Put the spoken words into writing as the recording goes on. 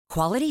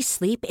Quality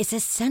sleep is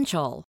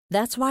essential.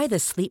 That's why the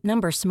Sleep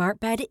Number Smart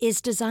Bed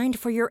is designed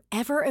for your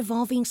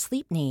ever-evolving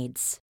sleep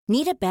needs.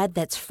 Need a bed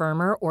that's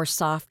firmer or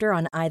softer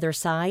on either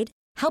side?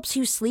 Helps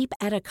you sleep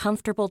at a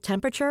comfortable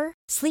temperature?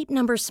 Sleep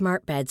Number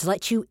Smart Beds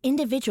let you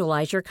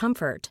individualize your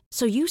comfort,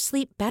 so you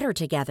sleep better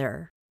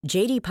together.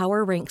 J.D.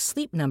 Power ranks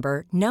Sleep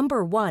Number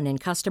number 1 in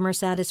customer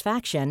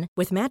satisfaction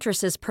with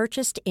mattresses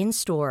purchased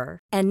in-store.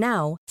 And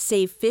now,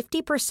 save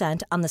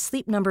 50% on the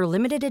Sleep Number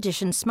Limited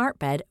Edition Smart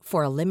Bed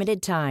for a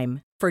limited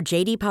time. For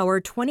J.D. Power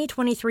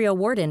 2023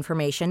 award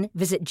information,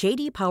 visit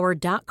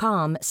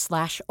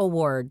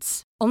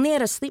jdpower.com/awards. Only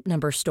at a Sleep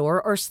Number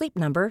store or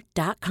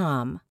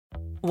sleepnumber.com.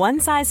 One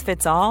size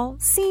fits all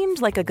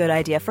seemed like a good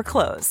idea for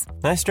clothes.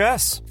 Nice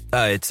dress.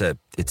 It's a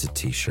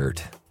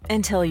t-shirt.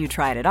 Until you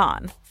tried it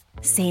on.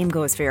 Same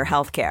goes for your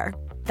healthcare.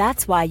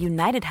 That's why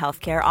United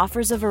Healthcare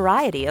offers a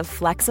variety of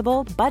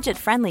flexible,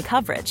 budget-friendly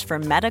coverage for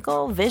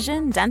medical,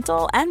 vision,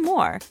 dental, and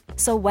more.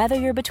 So whether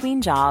you're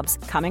between jobs,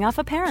 coming off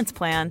a parent's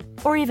plan,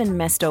 or even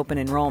missed open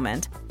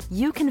enrollment,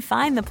 you can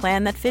find the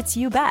plan that fits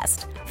you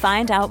best.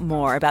 Find out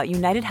more about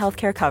United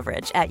Healthcare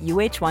coverage at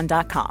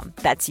uh1.com.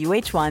 That's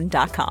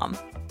uh1.com.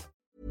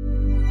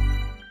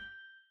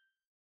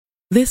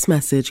 This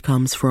message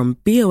comes from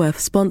BOF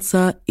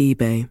sponsor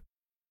eBay.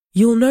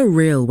 You'll know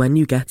real when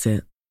you get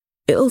it.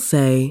 It'll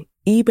say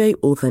eBay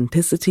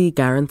Authenticity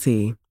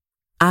Guarantee.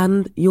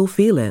 And you'll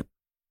feel it.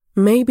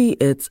 Maybe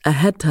it's a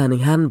head-turning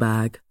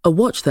handbag, a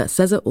watch that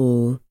says it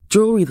all,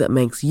 jewelry that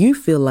makes you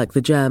feel like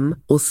the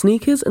gem, or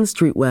sneakers and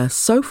streetwear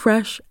so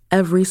fresh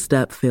every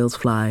step feels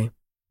fly.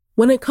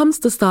 When it comes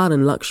to style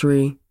and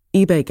luxury,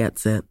 eBay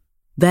gets it.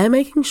 They're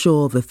making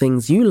sure the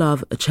things you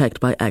love are checked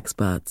by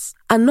experts.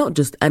 And not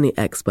just any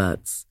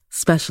experts,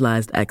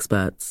 specialized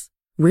experts.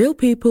 Real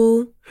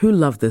people who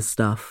love this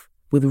stuff,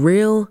 with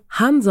real,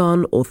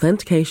 hands-on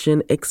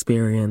authentication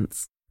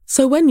experience.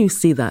 So when you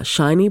see that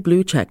shiny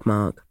blue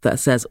checkmark that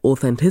says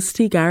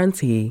Authenticity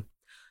Guarantee,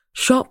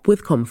 shop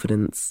with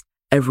confidence.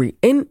 Every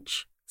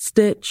inch,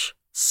 stitch,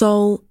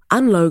 sole,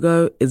 and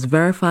logo is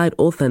verified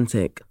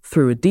authentic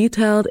through a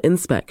detailed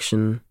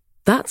inspection.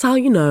 That's how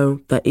you know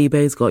that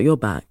eBay's got your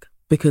back.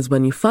 Because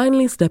when you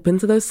finally step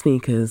into those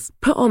sneakers,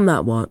 put on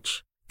that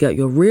watch, get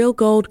your real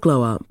gold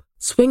glow up,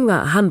 swing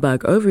that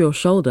handbag over your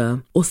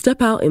shoulder, or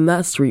step out in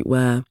that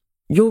streetwear,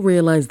 you'll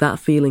realize that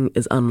feeling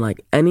is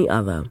unlike any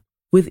other.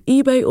 With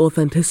eBay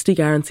Authenticity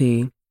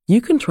Guarantee,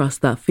 you can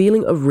trust that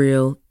feeling of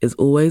real is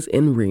always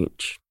in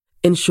reach.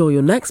 Ensure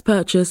your next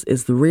purchase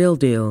is the real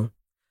deal.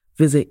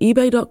 Visit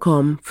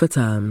ebay.com for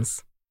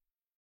terms.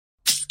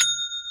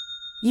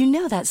 You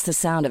know that's the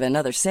sound of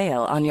another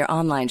sale on your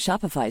online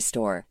Shopify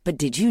store. But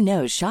did you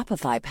know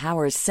Shopify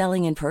powers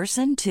selling in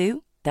person,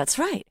 too? That's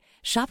right.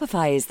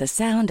 Shopify is the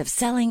sound of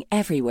selling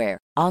everywhere.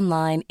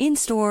 Online,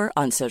 in-store,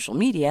 on social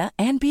media,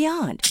 and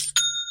beyond.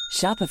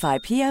 Shopify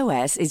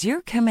POS is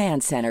your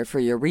command center for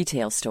your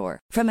retail store.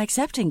 From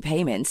accepting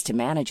payments to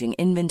managing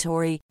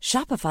inventory,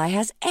 Shopify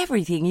has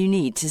everything you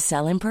need to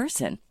sell in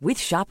person. With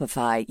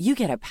Shopify, you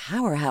get a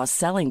powerhouse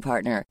selling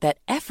partner that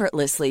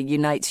effortlessly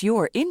unites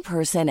your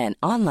in-person and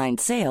online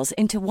sales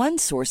into one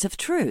source of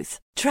truth.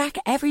 Track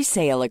every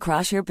sale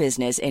across your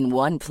business in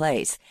one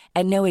place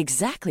and know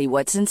exactly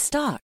what's in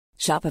stock.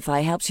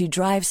 Shopify helps you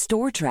drive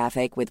store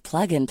traffic with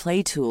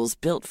plug-and-play tools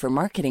built for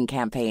marketing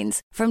campaigns,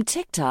 from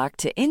TikTok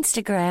to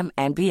Instagram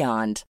and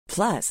beyond.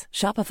 Plus,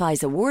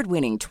 Shopify's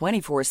award-winning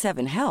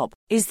 24/7 help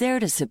is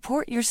there to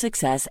support your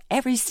success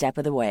every step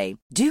of the way.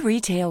 Do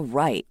retail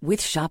right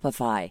with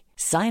Shopify.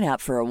 Sign up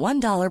for a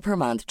 $1 per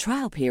month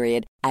trial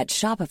period at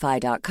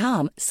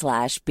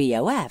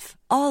shopify.com/BOF,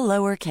 all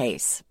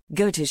lowercase.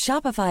 Go to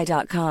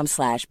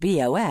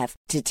shopify.com/BOF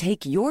to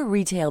take your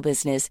retail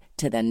business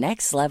to the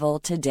next level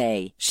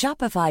today.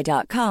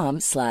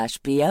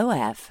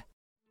 Shopify.com/BOF.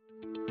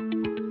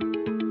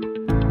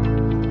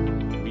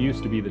 We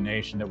used to be the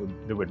nation that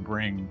would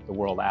bring the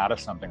world out of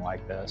something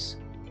like this.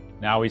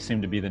 Now we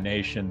seem to be the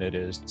nation that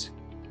is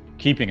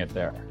keeping it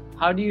there.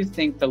 How do you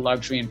think the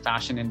luxury and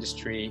fashion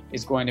industry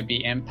is going to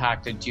be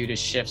impacted due to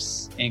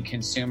shifts in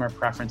consumer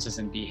preferences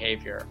and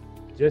behavior?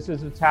 Just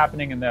as it's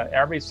happening in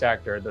every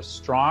sector, the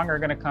strong are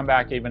going to come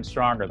back even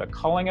stronger. The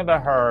culling of the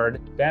herd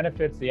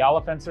benefits the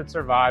elephants that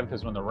survive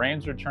because when the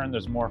rains return,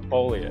 there's more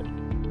foliage.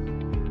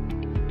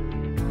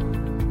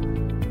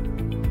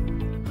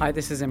 Hi,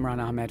 this is Imran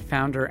Ahmed,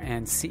 founder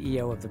and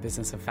CEO of the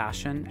Business of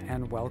Fashion,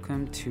 and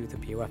welcome to the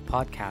BOF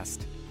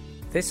Podcast.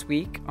 This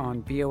week on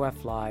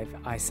BOF Live,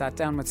 I sat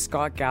down with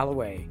Scott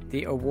Galloway,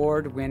 the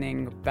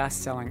award-winning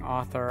best-selling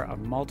author of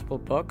multiple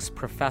books,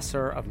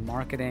 professor of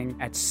marketing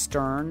at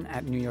Stern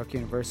at New York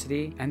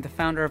University, and the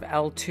founder of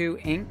L2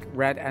 Inc.,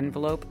 Red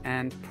Envelope,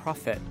 and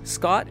Profit.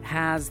 Scott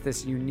has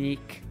this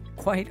unique,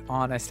 quite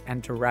honest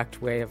and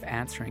direct way of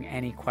answering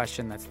any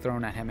question that's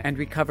thrown at him, and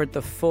we covered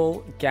the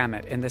full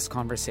gamut in this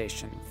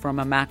conversation, from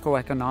a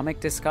macroeconomic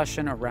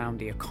discussion around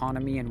the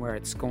economy and where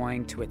it's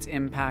going to its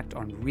impact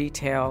on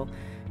retail,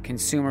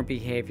 consumer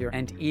behavior,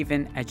 and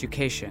even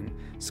education.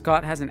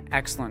 Scott has an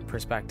excellent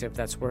perspective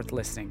that's worth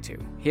listening to.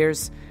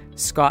 Here's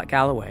Scott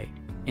Galloway,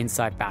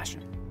 Inside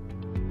Fashion.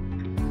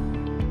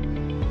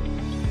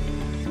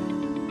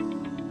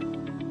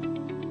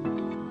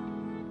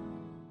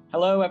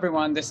 Hello,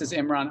 everyone. This is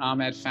Imran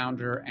Ahmed,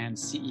 founder and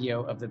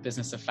CEO of the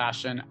Business of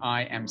Fashion.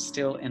 I am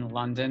still in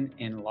London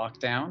in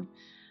lockdown.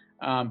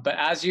 But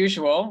as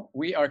usual,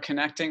 we are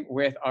connecting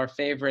with our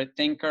favorite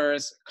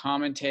thinkers,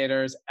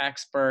 commentators,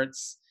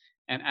 experts,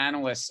 and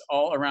analysts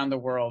all around the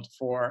world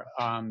for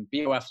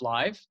BOF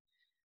Live.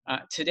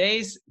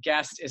 Today's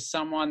guest is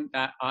someone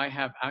that I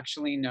have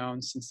actually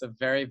known since the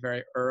very,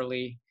 very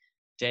early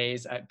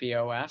days at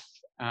BOF.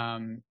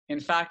 In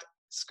fact,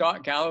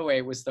 Scott Galloway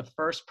was the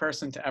first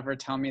person to ever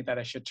tell me that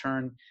I should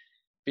turn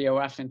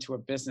BOF into a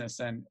business.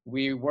 And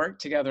we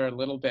worked together a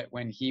little bit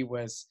when he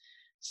was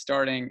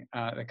starting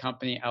the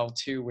company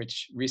L2,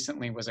 which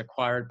recently was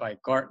acquired by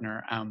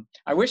Gartner.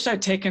 I wish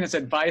I'd taken his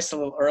advice a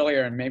little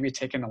earlier and maybe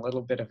taken a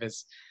little bit of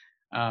his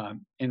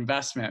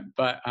investment,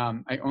 but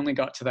I only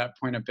got to that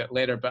point a bit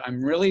later. But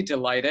I'm really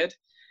delighted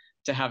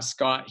to have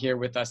Scott here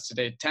with us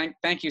today.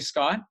 Thank you,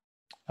 Scott.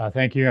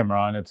 Thank you,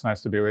 Imran. It's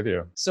nice to be with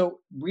you.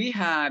 So we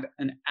had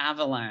an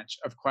avalanche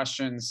of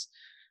questions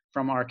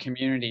from our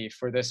community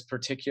for this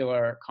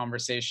particular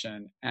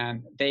conversation,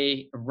 and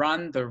they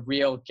run the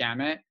real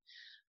gamut.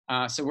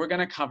 So we're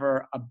going to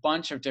cover a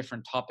bunch of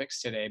different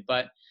topics today,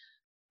 but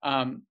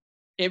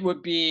it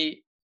would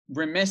be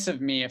remiss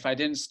of me if I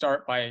didn't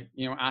start by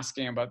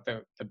asking about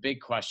the big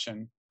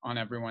question on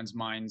everyone's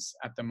minds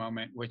at the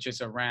moment, which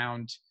is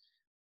around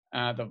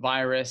the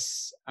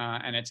virus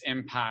and its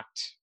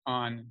impact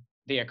on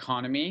the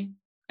economy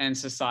and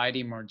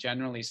society more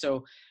generally.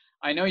 So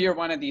I know you're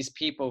one of these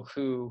people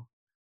who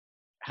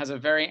has a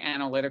very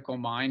analytical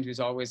mind, who's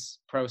always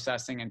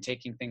processing and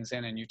taking things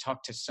in, and you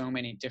talk to so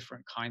many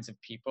different kinds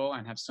of people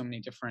and have so many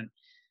different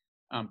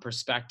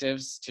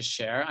perspectives to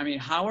share. I mean,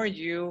 how are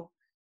you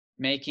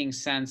making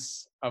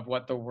sense of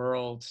what the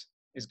world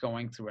is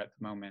going through at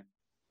the moment?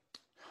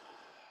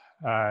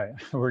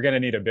 We're going to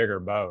need a bigger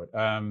boat.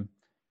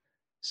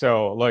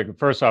 So look,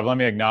 first off, let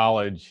me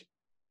acknowledge,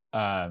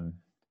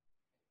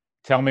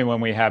 tell me when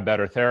we have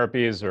better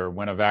therapies or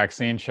when a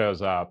vaccine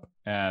shows up,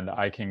 and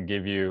I can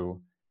give you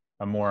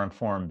a more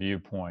informed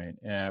viewpoint.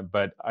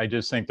 But I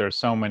just think there's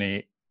so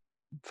many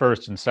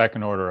first and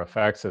second order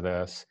effects of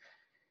this.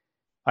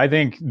 I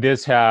think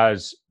this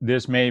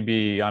may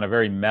be on a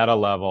very meta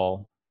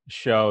level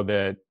show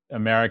that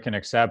American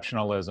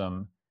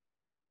exceptionalism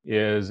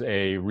is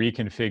a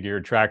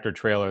reconfigured tractor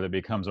trailer that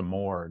becomes a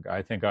morgue.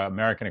 I think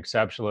American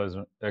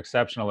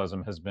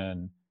exceptionalism has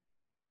been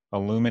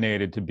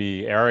illuminated to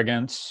be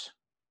arrogance,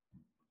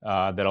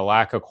 that a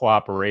lack of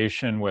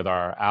cooperation with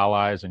our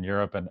allies in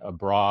Europe and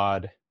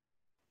abroad,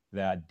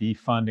 that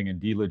defunding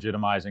and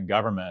delegitimizing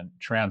government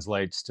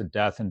translates to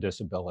death and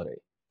disability.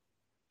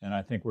 And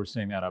I think we're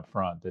seeing that up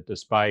front, that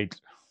despite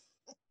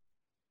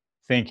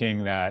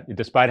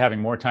having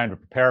more time to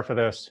prepare for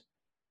this,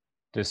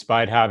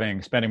 despite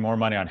spending more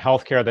money on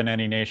healthcare than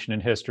any nation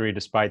in history,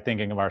 despite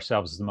thinking of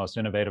ourselves as the most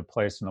innovative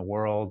place in the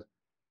world,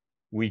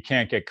 we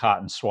can't get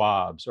cotton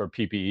swabs or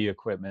PPE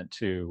equipment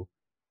to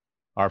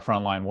our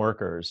frontline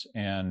workers.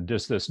 And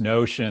just this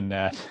notion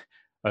that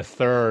a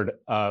third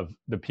of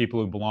the people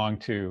who belong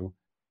to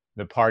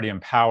the party in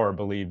power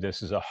believe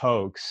this is a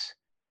hoax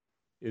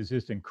is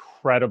just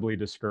incredibly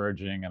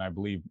discouraging, and I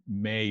believe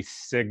may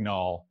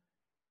signal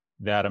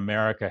that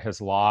America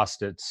has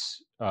lost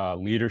its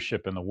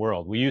leadership in the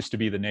world. We used to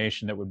be the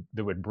nation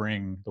that would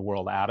bring the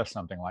world out of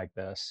something like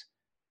this.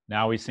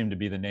 Now we seem to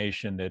be the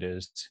nation that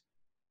is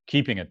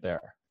keeping it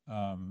there.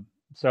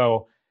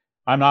 So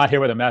I'm not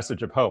here with a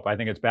message of hope. I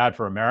think it's bad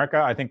for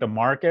America. I think the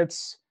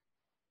markets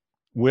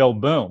will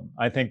boom.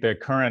 I think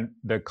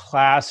the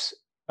class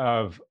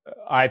of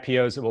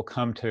IPOs that will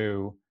come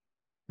to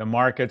the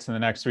markets in the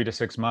next 3 to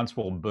 6 months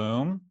will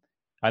boom.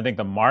 I think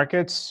the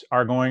markets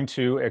are going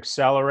to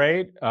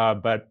accelerate,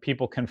 but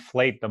people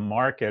conflate the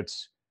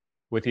markets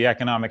with the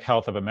economic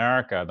health of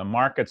America. The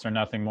markets are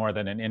nothing more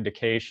than an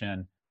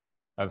indication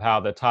of how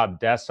the top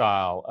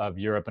decile of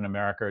Europe and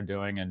America are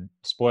doing. And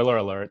spoiler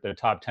alert, the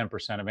top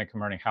 10% of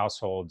income earning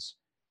households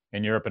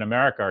in Europe and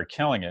America are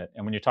killing it.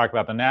 And when you talk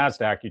about the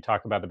NASDAQ, you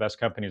talk about the best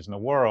companies in the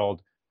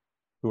world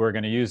who are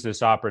going to use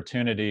this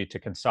opportunity to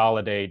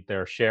consolidate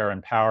their share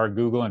and power.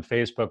 Google and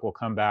Facebook will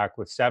come back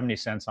with 70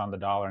 cents on the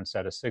dollar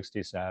instead of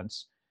 60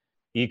 cents.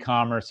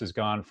 E-commerce has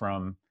gone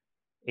from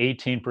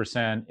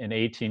 18% in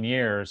 18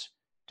 years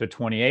to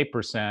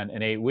 28%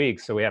 in 8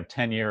 weeks. So we have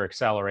 10-year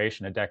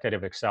acceleration, a decade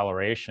of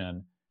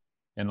acceleration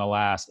in the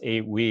last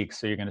 8 weeks.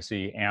 So you're going to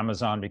see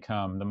Amazon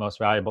become the most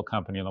valuable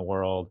company in the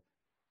world.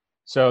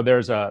 So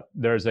there's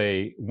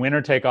a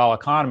winner-take-all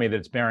economy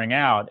that's bearing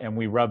out, and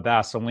we rub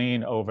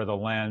Vaseline over the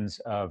lens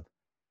of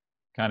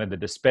kind of the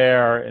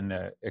despair and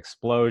the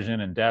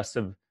explosion and deaths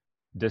of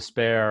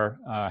despair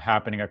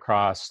happening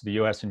across the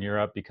US and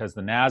Europe because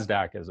the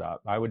NASDAQ is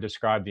up. I would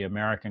describe the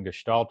American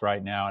gestalt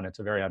right now, and it's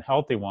a very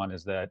unhealthy one,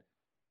 is that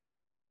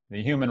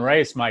the human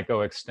race might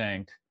go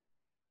extinct,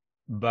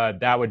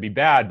 but that would be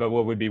bad. But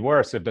what would be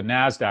worse if the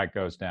NASDAQ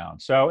goes down?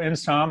 So in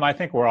sum, I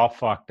think we're all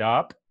fucked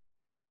up.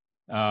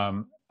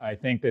 I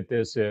think that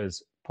this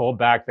is pulled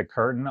back the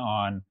curtain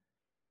on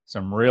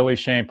some really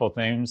shameful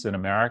things in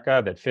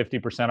America, that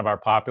 50% of our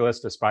populace,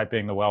 despite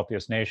being the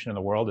wealthiest nation in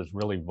the world, is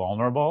really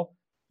vulnerable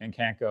and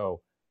can't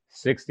go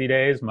 60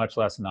 days, much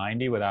less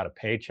 90, without a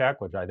paycheck,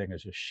 which I think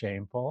is just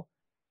shameful.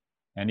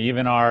 And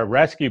even our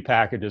rescue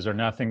packages are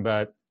nothing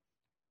but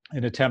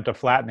an attempt to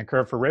flatten the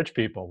curve for rich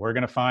people. We're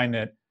going to find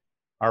that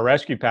our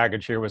rescue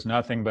package here was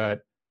nothing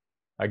but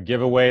a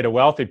giveaway to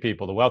wealthy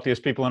people. The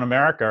wealthiest people in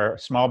America are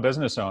small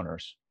business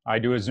owners. I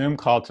do a Zoom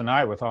call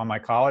tonight with all my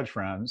college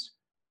friends.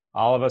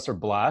 All of us are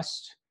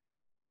blessed.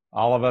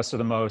 All of us are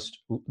the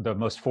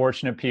most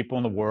fortunate people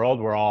in the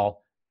world. We're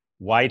all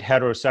white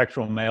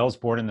heterosexual males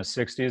born in the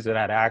 60s that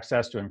had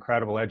access to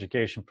incredible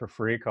education for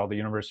free called the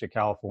University of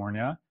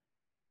California.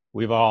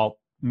 We've all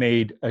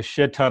made a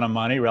shit ton of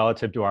money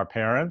relative to our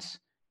parents.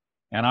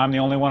 And I'm the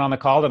only one on the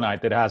call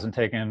tonight that hasn't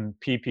taken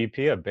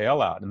PPP, a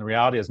bailout. And the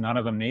reality is none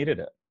of them needed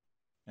it.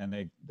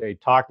 And they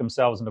talked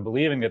themselves into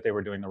believing that they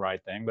were doing the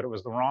right thing, but it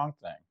was the wrong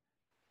thing.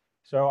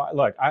 So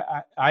look,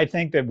 I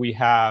think that we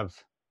have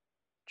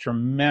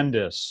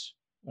tremendous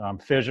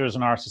fissures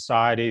in our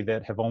society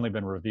that have only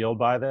been revealed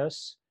by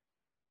this.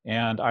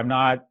 And I'm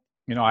not,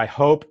 I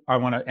hope I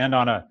want to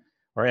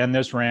end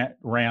this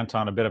rant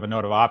on a bit of a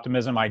note of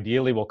optimism.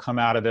 Ideally, we'll come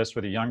out of this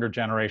with a younger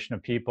generation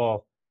of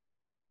people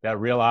that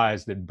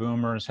realize that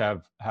boomers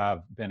have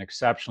been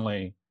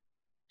exceptionally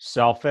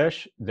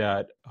selfish,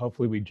 that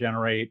hopefully we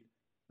generate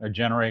a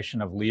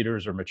generation of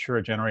leaders or mature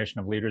generation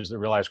of leaders that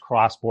realize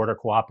cross-border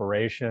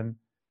cooperation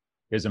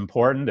is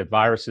important, that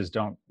viruses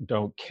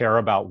don't care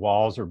about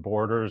walls or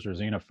borders or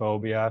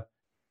xenophobia,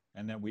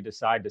 and then we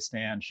decide to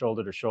stand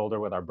shoulder to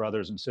shoulder with our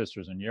brothers and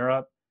sisters in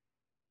Europe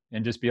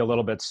and just be a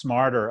little bit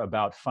smarter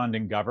about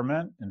funding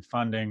government and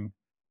funding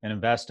and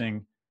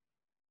investing.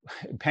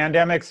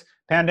 Pandemics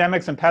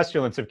and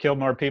pestilence have killed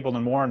more people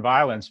than war and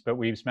violence, but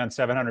we've spent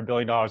 $700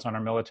 billion on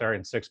our military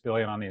and $6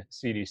 billion on the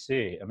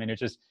CDC. I mean,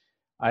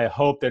 I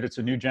hope that it's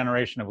a new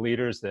generation of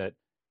leaders that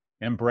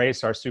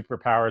embrace our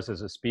superpowers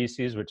as a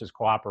species, which is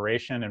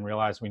cooperation, and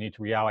realize we need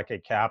to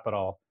reallocate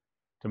capital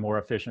to more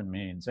efficient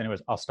means.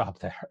 Anyways, I'll stop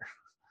there.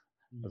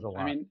 There's a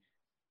lot. I mean,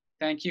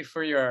 thank you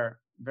for your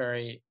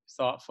very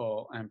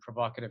thoughtful and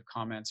provocative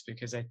comments,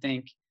 because I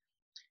think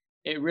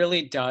it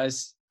really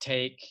does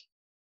take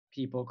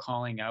people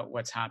calling out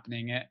what's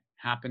happening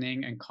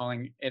and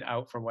calling it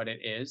out for what it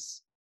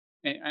is.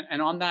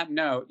 And on that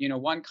note,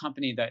 one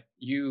company that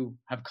you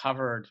have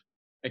covered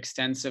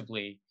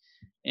extensively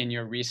in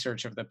your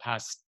research of the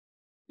past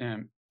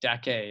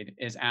decade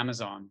is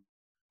Amazon.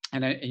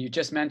 And you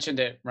just mentioned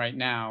it right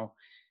now.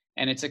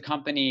 And it's a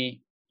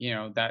company,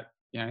 that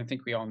I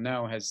think we all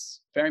know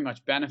has very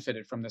much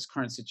benefited from this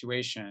current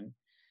situation.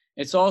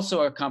 It's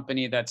also a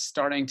company that's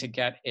starting to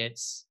get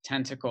its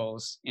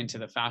tentacles into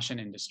the fashion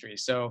industry.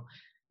 So,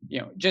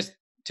 just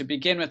to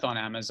begin with on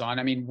Amazon,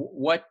 I mean,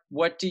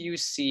 what do you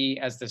see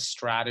as the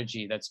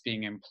strategy that's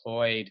being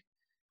employed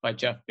by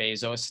Jeff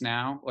Bezos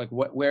now? Like,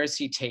 where is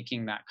he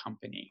taking that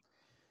company?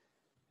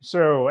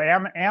 So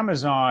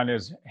Amazon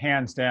is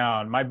hands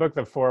down. My book,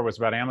 The Four, was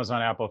about Amazon,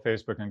 Apple,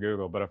 Facebook, and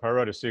Google. But if I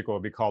wrote a sequel, it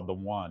would be called The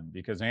One,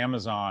 because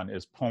Amazon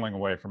is pulling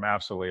away from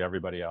absolutely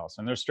everybody else.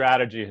 And their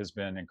strategy has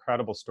been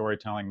incredible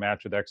storytelling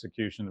matched with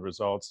execution that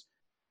results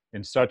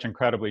in such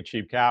incredibly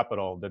cheap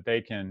capital that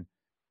they can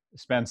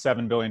spend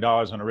 $7 billion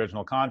on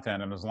original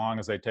content. And as long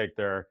as they take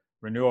their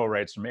renewal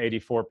rates from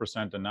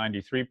 84% to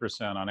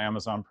 93% on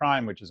Amazon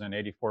Prime, which is in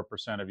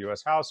 84% of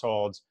US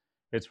households,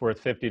 it's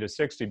worth $50 to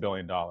 $60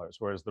 billion,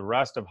 whereas the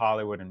rest of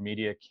Hollywood and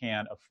media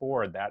can't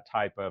afford that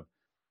type of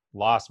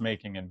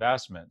loss-making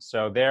investment.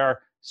 So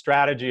their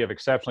strategy of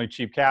exceptionally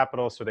cheap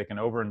capital so they can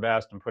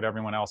overinvest and put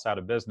everyone else out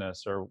of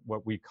business, or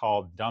what we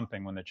call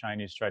dumping when the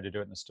Chinese tried to do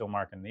it in the still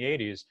market in the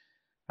 80s,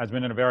 has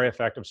been a very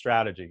effective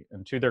strategy.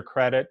 And to their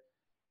credit,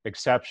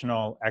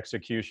 exceptional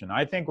execution.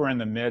 I think we're in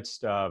the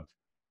midst of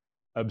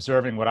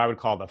observing what I would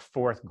call the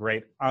fourth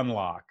great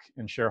unlock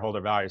in shareholder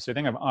value. So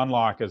think of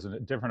unlock as a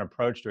different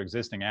approach to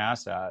existing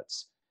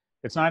assets.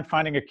 It's not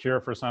finding a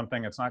cure for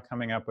something. It's not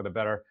coming up with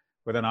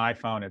an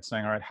iPhone. It's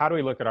saying, all right, how do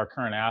we look at our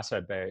current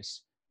asset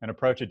base and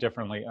approach it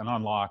differently and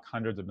unlock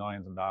hundreds of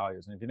millions of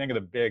values? And if you think of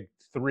the big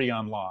three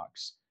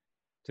unlocks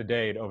to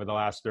date over the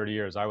last 30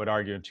 years, I would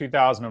argue in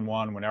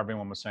 2001, when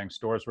everyone was saying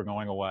stores were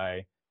going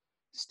away,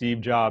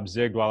 Steve Jobs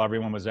zigged while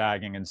everyone was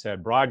zagging and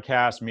said,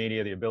 broadcast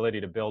media, the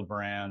ability to build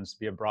brands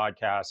via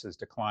broadcast, is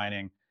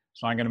declining.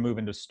 So I'm going to move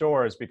into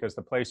stores, because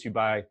the place you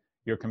buy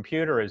your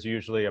computer is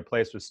usually a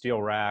place with steel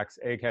racks,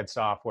 egghead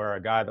software,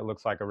 a guy that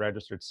looks like a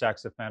registered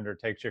sex offender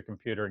takes your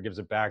computer and gives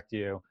it back to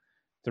you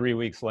 3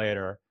 weeks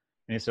later.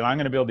 And he said, I'm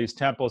going to build these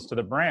temples to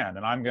the brand,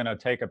 and I'm going to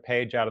take a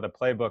page out of the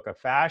playbook of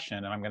fashion,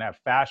 and I'm going to have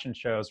fashion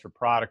shows for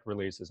product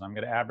releases. I'm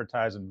going to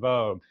advertise in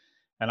Vogue,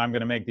 and I'm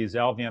going to make these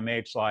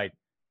LVMH-like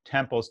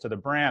temples to the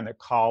brand that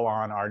call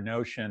on our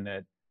notion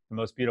that the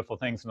most beautiful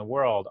things in the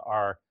world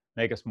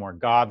make us more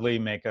godly,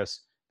 make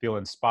us feel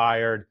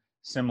inspired,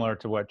 similar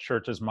to what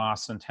churches,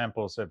 mosques, and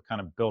temples have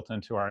kind of built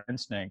into our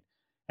instinct.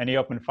 And he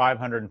opened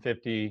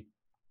 550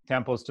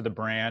 temples to the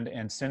brand.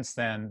 And since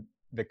then,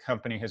 the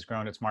company has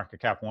grown its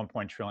market cap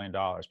 $1.1 trillion.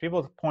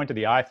 People point to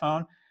the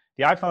iPhone.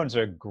 The iPhone's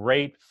a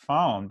great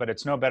phone, but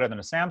it's no better than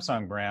a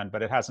Samsung brand,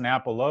 but it has an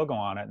Apple logo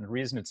on it. And the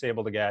reason it's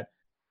able to get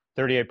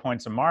 38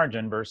 points of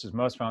margin versus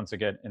most phones that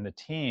get in the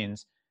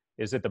teens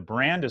is that the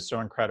brand is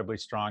so incredibly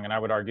strong. And I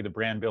would argue the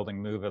brand building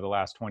move of the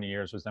last 20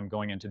 years was them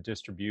going into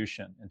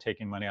distribution and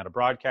taking money out of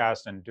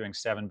broadcast and doing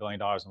 $7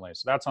 billion in lay.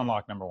 So that's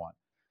unlock number one.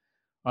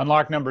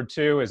 Unlock number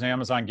two is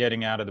Amazon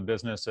getting out of the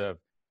business of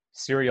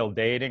serial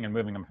dating and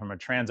moving them from a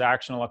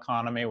transactional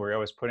economy where you're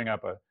always putting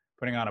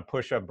on a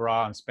push-up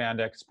bra and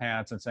spandex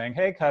pants and saying,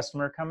 hey,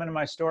 customer, come into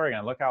my store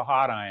again. Look how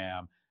hot I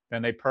am.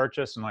 Then they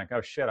purchase and like,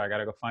 oh shit, I got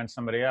to go find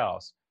somebody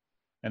else.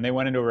 And they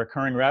went into a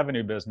recurring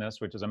revenue business,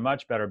 which is a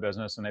much better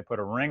business, and they put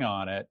a ring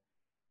on it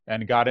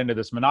and got into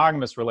this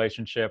monogamous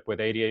relationship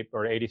with 88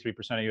 or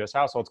 83% of US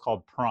households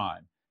called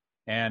Prime.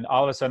 And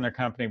all of a sudden, their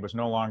company was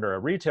no longer a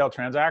retail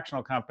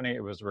transactional company.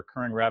 It was a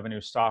recurring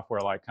revenue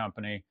software-like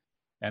company.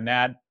 And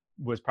that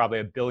was probably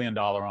 $1 billion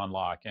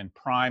unlock. And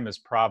Prime is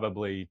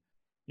probably,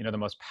 the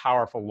most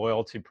powerful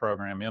loyalty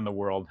program in the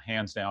world,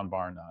 hands down,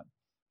 bar none.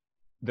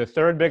 The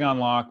third big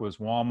unlock was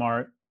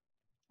Walmart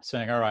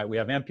saying, all right, we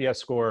have NPS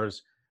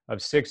scores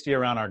of 60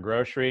 around our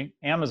grocery.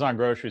 Amazon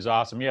grocery is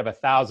awesome. You have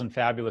 1,000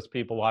 fabulous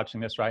people watching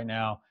this right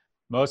now.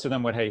 Most of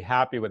them would be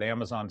happy with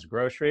Amazon's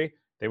grocery.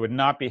 They would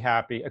not be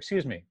happy,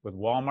 with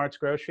Walmart's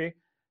grocery.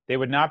 They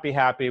would not be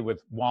happy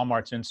with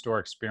Walmart's in-store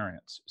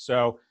experience.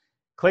 So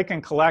click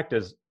and collect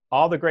is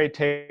all the great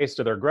taste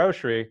of their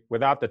grocery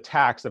without the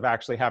tax of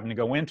actually having to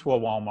go into a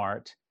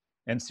Walmart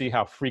and see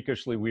how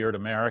freakishly weird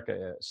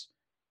America is.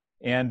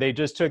 And they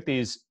just took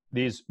these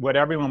what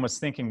everyone was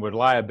thinking were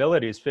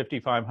liabilities,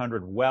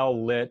 5,500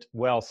 well-lit,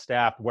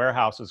 well-staffed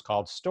warehouses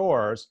called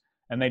stores,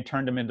 and they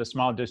turned them into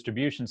small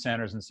distribution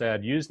centers and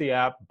said, use the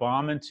app,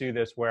 bomb into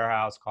this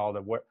warehouse called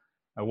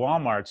a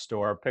Walmart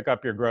store, pick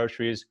up your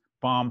groceries,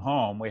 bomb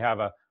home. We have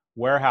a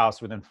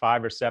warehouse within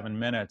 5 or 7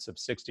 minutes of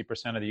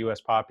 60% of the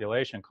US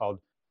population called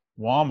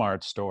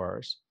Walmart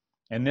stores.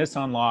 And this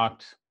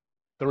unlocked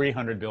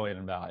 $300 billion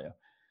in value.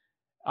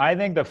 I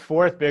think the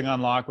fourth big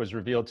unlock was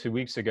revealed 2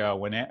 weeks ago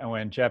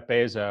when Jeff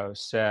Bezos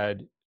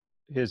said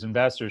his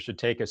investors should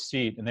take a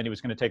seat, and then he was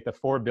going to take the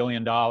 $4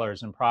 billion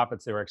in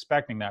profits they were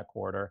expecting that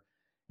quarter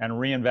and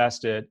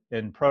reinvest it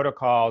in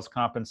protocols,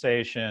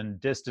 compensation,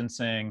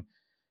 distancing,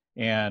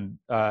 and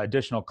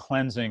additional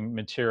cleansing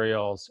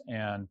materials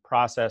and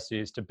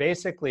processes to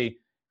basically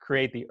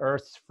create the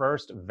Earth's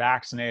first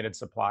vaccinated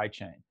supply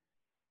chain.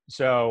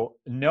 So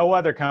no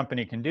other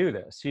company can do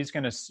this. He's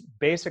going to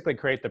basically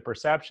create the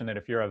perception that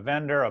if you're a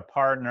vendor, a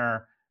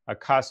partner, a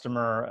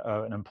customer,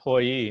 an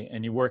employee,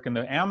 and you work in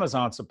the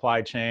Amazon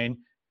supply chain,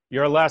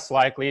 you're less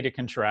likely to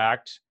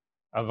contract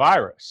a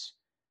virus.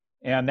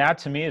 And that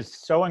to me is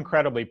so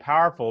incredibly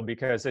powerful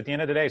because at the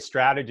end of the day,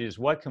 strategy is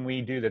what can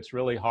we do that's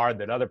really hard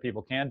that other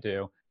people can't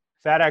do.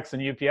 FedEx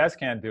and UPS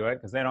can't do it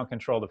because they don't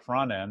control the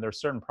front end. There's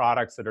certain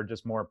products that are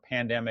just more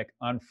pandemic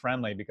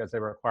unfriendly because they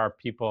require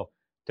people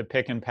to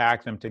pick and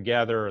pack them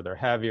together, or they're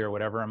heavy or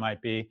whatever it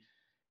might be.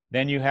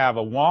 Then you have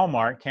a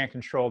Walmart, can't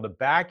control the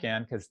back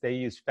end because they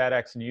use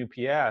FedEx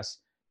and UPS.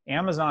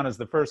 Amazon is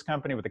the first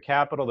company with the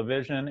capital, the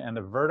vision, and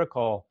the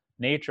vertical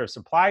nature of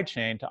supply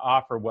chain to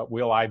offer what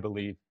will, I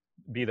believe,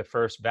 be the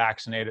first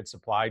vaccinated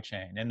supply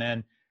chain. And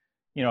then,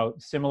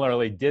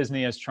 similarly,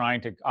 Disney is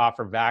trying to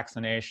offer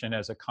vaccination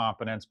as a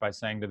competence by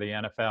saying to the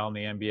NFL and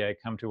the NBA,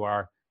 come to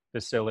our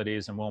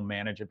facilities and we'll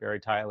manage it very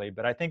tightly.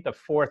 But I think the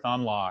fourth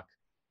unlock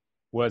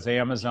was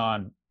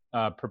Amazon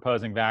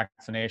proposing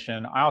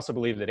vaccination. I also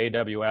believe that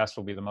AWS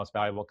will be the most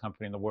valuable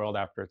company in the world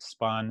after it's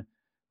spun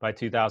by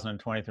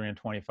 2023 and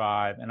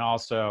 25. And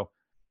also,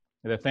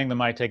 the thing that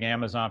might take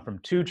Amazon from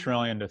 $2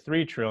 trillion to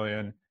 $3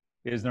 trillion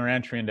is their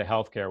entry into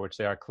healthcare, which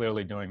they are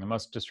clearly doing. The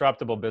most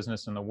disruptible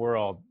business in the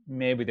world,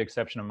 maybe with the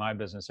exception of my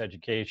business,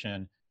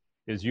 education,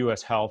 is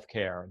US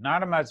healthcare.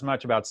 Not as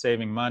much about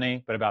saving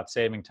money, but about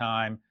saving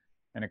time.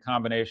 And a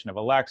combination of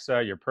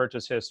Alexa, your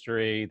purchase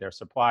history, their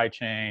supply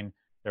chain,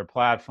 their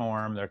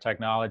platform, their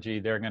technology,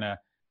 you're going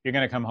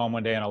to come home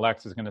one day and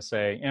Alexa's going to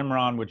say,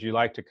 Imran, would you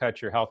like to cut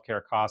your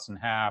healthcare costs in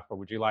half? Or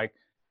would you like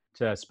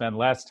to spend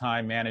less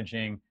time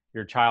managing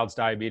your child's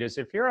diabetes?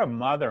 If you're a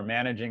mother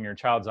managing your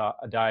child's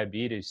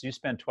diabetes, you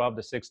spend 12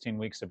 to 16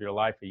 weeks of your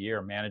life a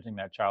year managing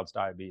that child's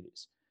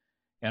diabetes.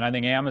 And I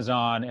think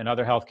Amazon and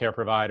other healthcare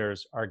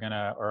providers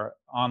or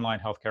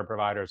online healthcare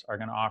providers are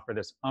going to offer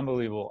this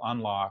unbelievable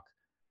unlock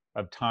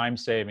of time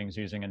savings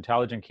using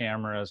intelligent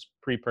cameras,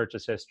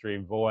 pre-purchase history,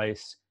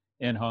 voice,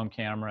 in-home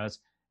cameras.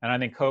 And I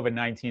think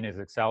COVID-19 is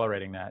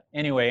accelerating that.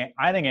 Anyway,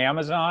 I think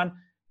Amazon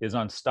is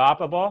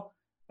unstoppable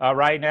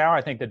right now. I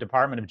think the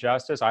Department of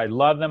Justice, I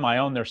love them. I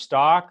own their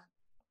stock.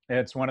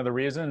 It's one of the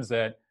reasons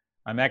that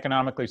I'm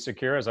economically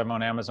secure, as I've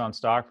owned Amazon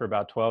stock for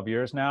about 12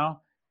 years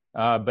now.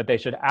 But they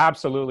should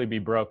absolutely be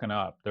broken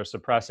up. They're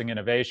suppressing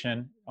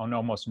innovation.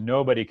 Almost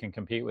nobody can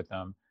compete with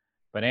them.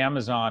 But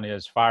Amazon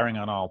is firing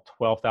on all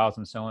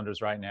 12,000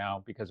 cylinders right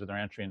now because of their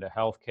entry into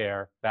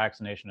healthcare,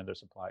 vaccination of their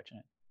supply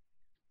chain.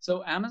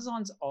 So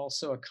Amazon's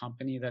also a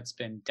company that's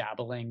been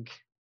dabbling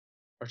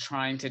or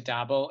trying to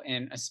dabble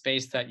in a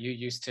space that you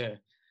used to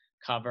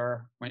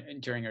cover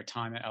during your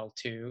time at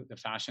L2, the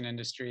fashion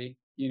industry.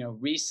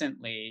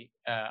 Recently,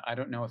 I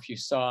don't know if you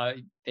saw,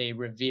 they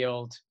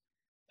revealed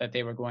that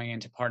they were going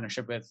into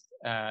partnership with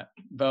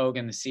Vogue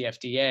and the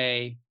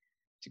CFDA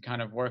to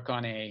kind of work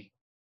on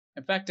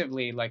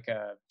effectively like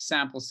a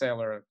sample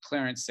sale or a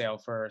clearance sale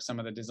for some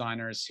of the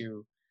designers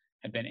who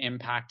had been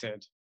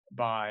impacted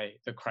by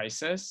the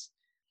crisis.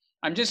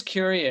 I'm just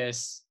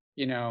curious,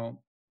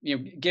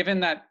 given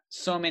that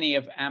so many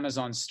of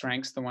Amazon's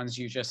strengths, the ones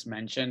you just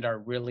mentioned, are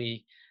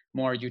really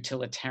more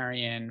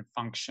utilitarian,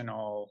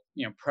 functional,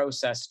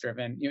 process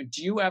driven,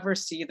 do you ever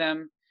see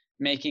them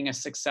making a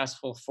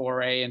successful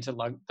foray into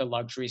the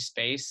luxury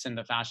space and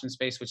the fashion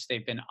space, which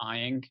they've been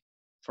eyeing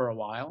for a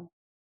while?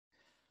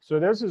 So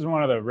this is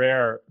one of the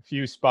rare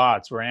few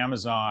spots where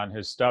Amazon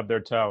has stubbed their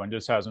toe and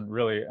just hasn't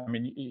really. I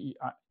mean,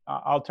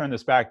 I'll turn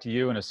this back to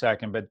you in a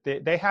second, but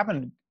they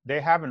haven't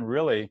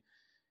really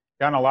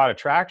gotten a lot of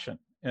traction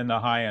in the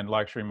high-end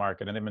luxury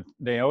market, and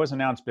they always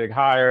announce big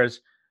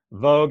hires.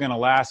 Vogue, in a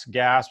last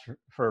gasp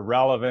for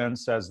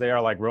relevance, as they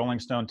are like Rolling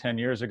Stone 10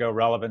 years ago,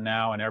 relevant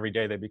now, and every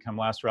day they become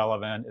less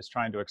relevant, is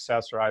trying to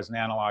accessorize an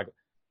analog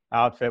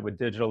outfit with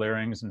digital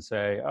earrings and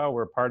say, oh,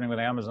 we're partnering with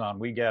Amazon.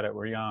 We get it.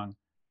 We're young.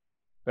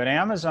 But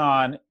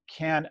Amazon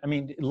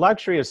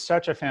luxury is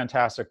such a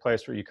fantastic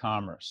place for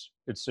e-commerce.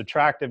 It's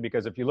attractive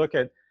because if you look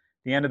at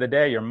the end of the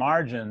day, your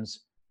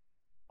margins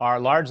are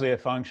largely a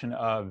function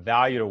of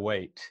value to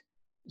weight.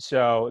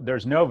 So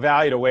there's no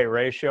value to weight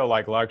ratio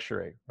like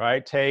luxury,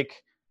 right?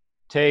 Take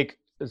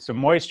some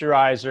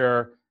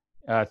moisturizer,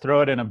 throw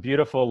it in a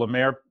beautiful La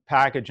Mer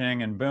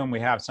packaging, and boom, we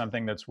have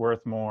something that's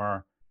worth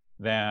more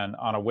than,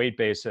 on a weight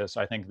basis,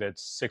 I think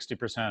that's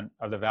 60%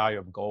 of the value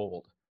of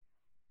gold.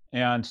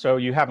 And so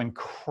you have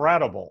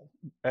incredible,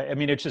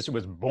 it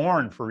was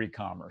born for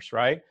e-commerce,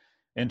 right?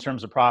 In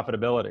terms of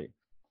profitability.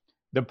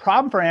 The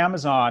problem for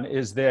Amazon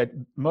is that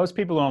most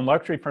people who own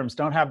luxury firms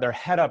don't have their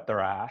head up their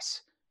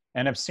ass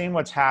and have seen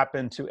what's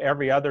happened to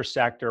every other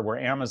sector where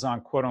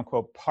Amazon, quote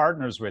unquote,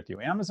 partners with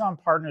you. Amazon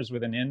partners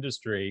with an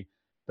industry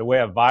the way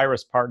a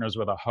virus partners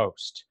with a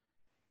host.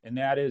 And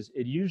that is,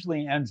 it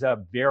usually ends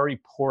up very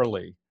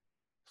poorly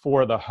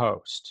for the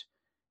host.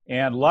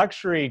 And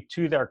luxury,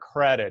 to their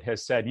credit,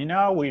 has said,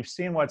 we've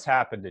seen what's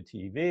happened to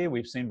TV,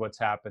 we've seen what's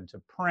happened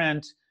to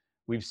print,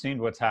 we've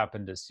seen what's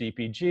happened to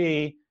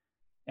CPG,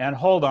 and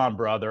hold on,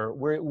 brother,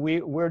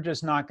 we're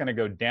just not going to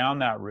go down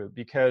that route,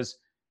 because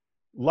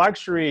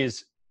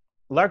luxury's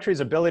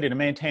ability to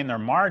maintain their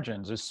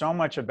margins is so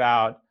much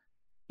about,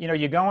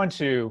 you go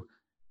into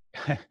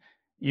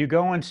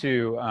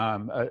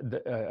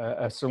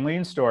a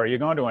Celine store, you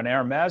go into an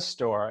Hermes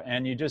store,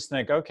 and you just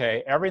think,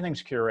 okay,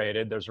 everything's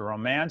curated. There's a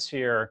romance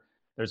here.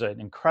 There's an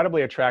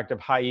incredibly attractive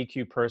high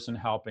EQ person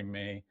helping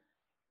me.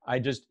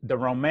 The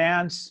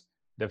romance,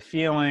 the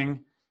feeling,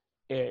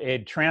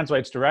 it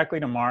translates directly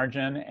to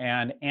margin.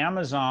 And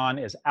Amazon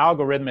is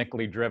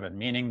algorithmically driven,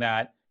 meaning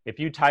that if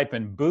you type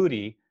in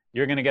booty,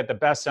 you're going to get the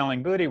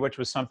best-selling booty, which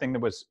was something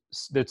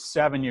that's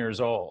 7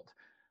 years old.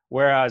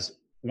 Whereas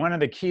one of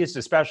the keys to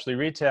especially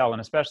retail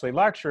and especially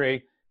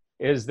luxury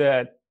is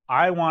that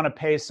I want to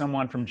pay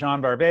someone from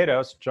John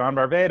Barbados,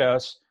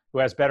 who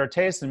has better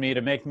taste than me,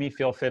 to make me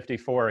feel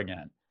 54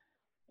 again.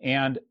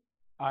 And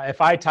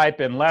if I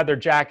type in leather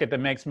jacket that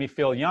makes me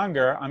feel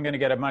younger, I'm going to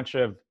get a bunch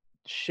of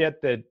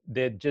shit that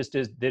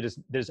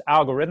is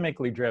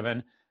algorithmically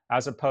driven,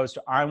 as opposed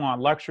to I want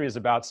luxury is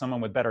about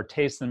someone with better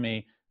taste than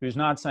me, who's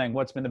not saying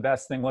what's been the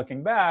best thing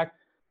looking back,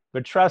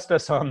 but trust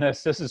us on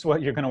this. This is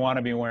what you're going to want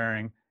to be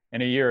wearing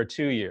in a year or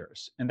 2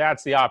 years. And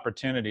that's the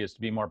opportunity, is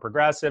to be more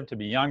progressive, to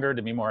be younger,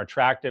 to be more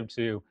attractive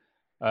to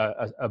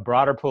a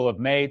broader pool of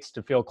mates,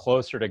 to feel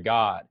closer to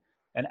God.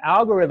 And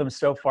algorithms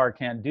so far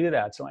can't do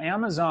that. So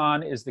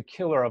Amazon is the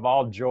killer of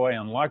all joy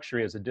and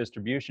luxury as a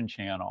distribution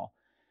channel.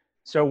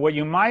 So what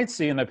you might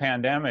see in the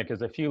pandemic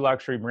is a few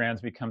luxury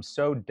brands become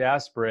so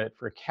desperate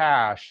for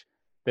cash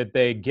that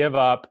they give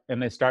up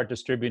and they start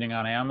distributing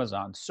on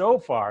Amazon. So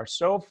far,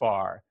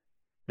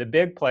 the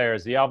big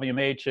players, the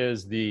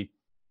LVMHs, the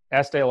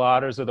Estee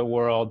Lauders of the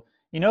world,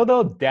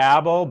 they'll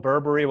dabble.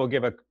 Burberry will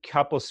give a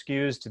couple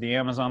SKUs to the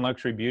Amazon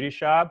luxury beauty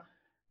shop.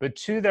 But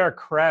to their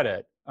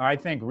credit, I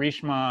think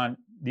Richemont,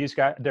 these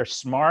guys, they're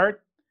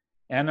smart.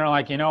 And they're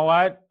like, you know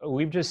what?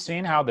 We've just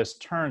seen how this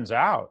turns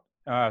out.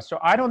 So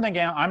I don't think,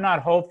 I'm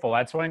not hopeful.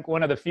 That's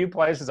one of the few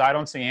places I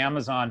don't see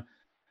Amazon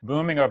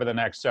booming over the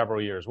next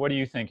several years. What do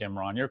you think,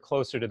 Imran? You're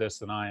closer to this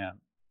than I am.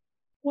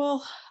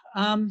 Well,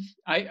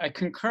 I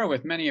concur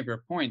with many of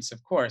your points,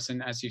 of course.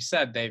 And as you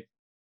said, they've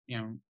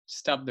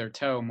stubbed their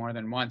toe more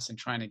than once in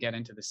trying to get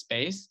into the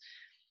space.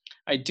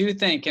 I do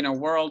think in a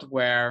world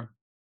where,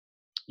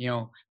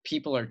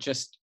 people are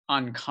just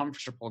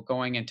uncomfortable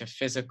going into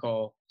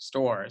physical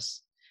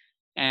stores,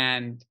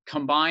 and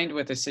combined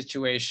with a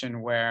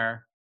situation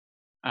where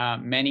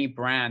many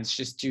brands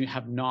just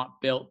have not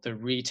built the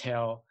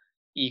retail,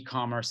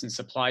 e-commerce, and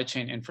supply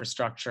chain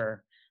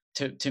infrastructure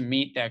to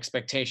meet the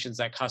expectations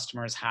that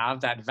customers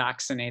have, that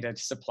vaccinated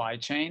supply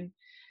chain.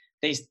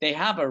 They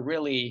have a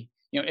really,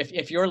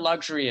 if your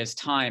luxury is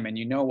time and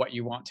you know what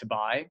you want to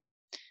buy,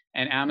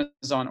 and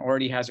Amazon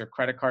already has your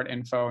credit card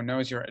info,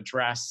 knows your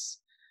address,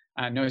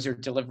 knows your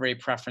delivery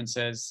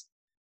preferences,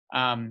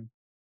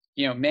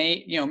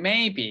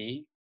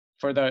 maybe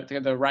for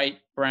the right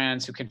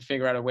brands who can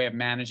figure out a way of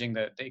managing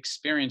the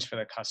experience for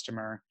the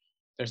customer,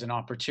 there's an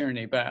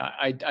opportunity. But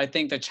I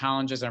think the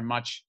challenges are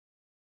much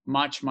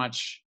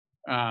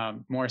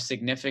more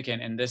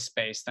significant in this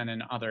space than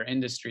in other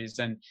industries.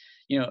 And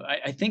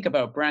I think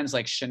about brands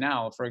like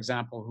Chanel, for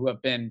example, who have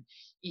been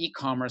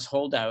e-commerce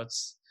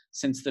holdouts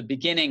since the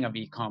beginning of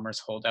e-commerce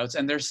holdouts,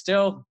 and they're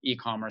still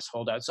e-commerce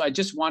holdouts. So I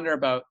just wonder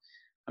about,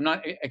 I'm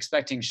not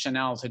expecting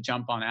Chanel to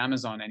jump on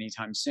Amazon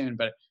anytime soon,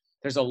 but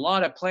there's a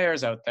lot of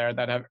players out there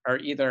that are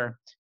either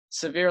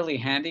severely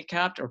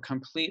handicapped or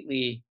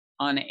completely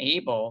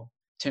unable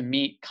to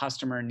meet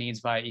customer needs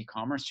via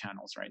e-commerce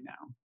channels right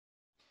now.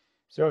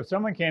 So if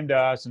someone came to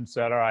us and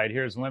said, all right,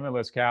 here's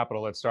limitless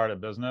capital, let's start a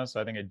business,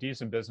 I think a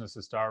decent business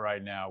to start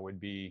right now would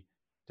be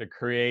to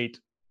create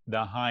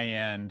the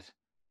high-end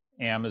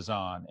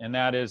Amazon. And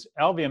that is,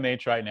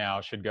 LVMH right now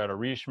should go to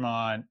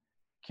Richemont,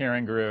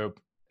 Kering Group,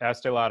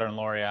 Estee Lauder, and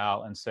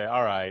L'Oreal and say,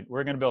 all right,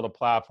 we're going to build a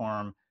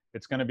platform.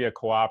 It's going to be a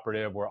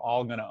cooperative. We're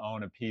all going to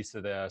own a piece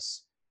of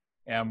this.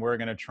 And we're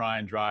going to try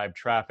and drive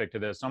traffic to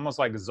this, almost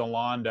like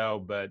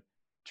Zalando, but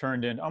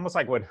turned in almost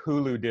like what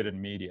Hulu did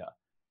in media.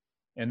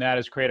 And that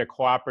is create a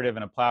cooperative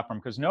and a platform,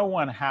 because no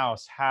one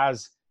house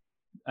has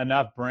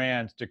enough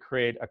brands to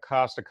create a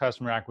cost of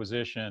customer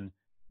acquisition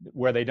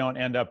where they don't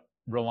end up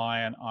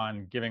reliant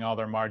on giving all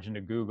their margin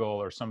to Google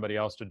or somebody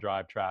else to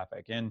drive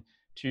traffic. And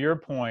to your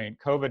point,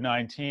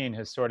 COVID-19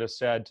 has sort of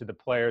said to the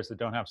players that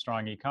don't have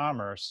strong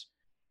e-commerce,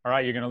 all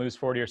right, you're going to lose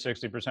 40 or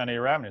 60% of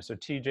your revenue. So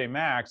TJ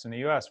Maxx in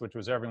the US, which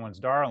was everyone's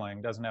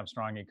darling, doesn't have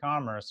strong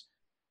e-commerce,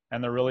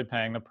 and they're really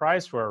paying the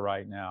price for it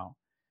right now.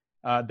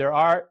 There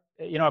are,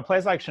 a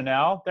place like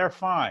Chanel, they're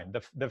fine.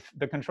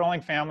 The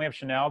controlling family of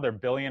Chanel, they're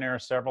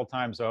billionaires several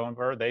times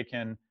over. They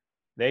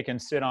can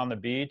sit on the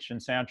beach in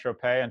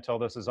Saint-Tropez until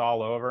this is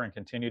all over and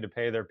continue to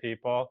pay their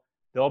people.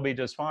 They'll be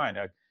just fine.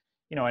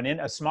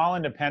 A small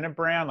independent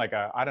brand like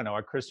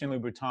a Christian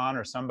Louboutin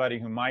or somebody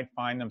who might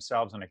find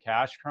themselves in a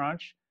cash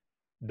crunch,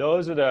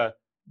 those are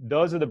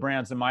the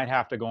brands that might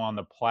have to go on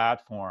the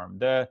platform.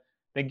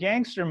 The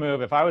gangster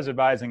move, if I was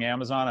advising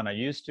Amazon, and I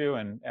used to,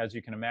 and as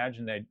you can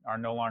imagine, they are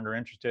no longer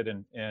interested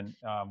in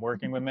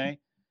working with me.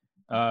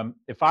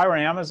 If I were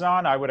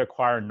Amazon, I would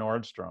acquire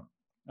Nordstrom.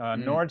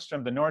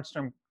 The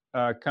Nordstrom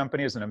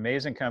company is an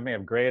amazing company. They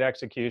have great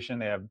execution.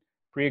 They have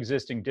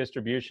pre-existing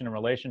distribution and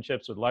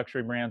relationships with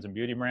luxury brands and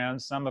beauty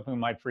brands, some of whom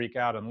might freak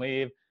out and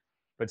leave,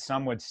 but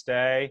some would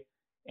stay.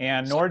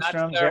 And so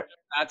Nordstrom,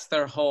 that's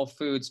their Whole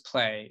Foods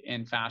play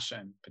in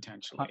fashion,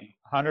 potentially.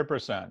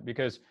 100%,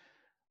 because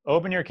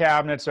open your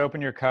cabinets, open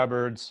your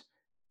cupboards,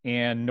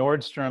 and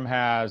Nordstrom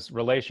has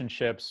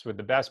relationships with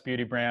the best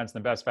beauty brands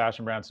and the best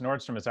fashion brands.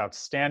 Nordstrom is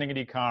outstanding at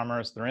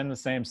e-commerce. They're in the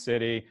same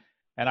city.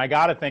 And I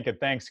got to think at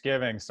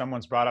Thanksgiving,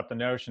 someone's brought up the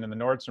notion in the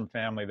Nordstrom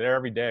family that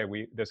every day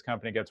this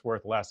company gets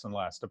worth less and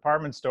less.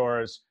 Department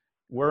stores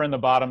were in the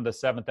bottom of the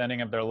seventh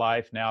inning of their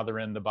life. Now they're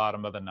in the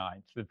bottom of the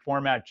ninth. The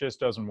format just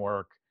doesn't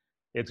work.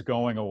 It's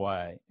going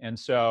away. And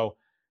so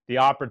the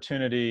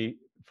opportunity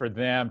for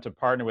them to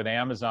partner with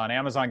Amazon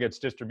gets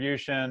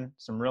distribution,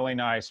 some really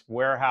nice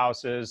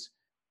warehouses.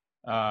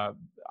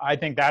 I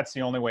think that's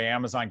the only way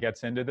Amazon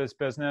gets into this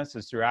business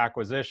is through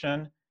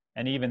acquisition.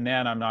 And even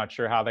then, I'm not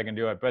sure how they can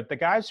do it. But the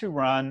guys who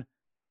run,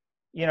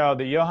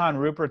 the Johann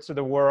Ruperts of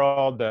the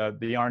world, the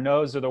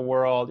Arnauds of the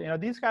world,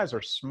 these guys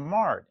are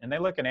smart. And they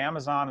look at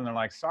Amazon and they're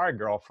like, sorry,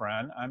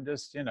 girlfriend, I'm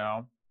just,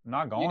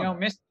 not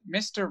going.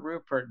 Mr.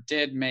 Rupert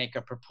did make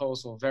a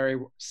proposal very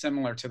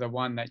similar to the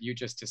one that you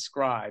just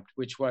described,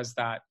 which was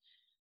that,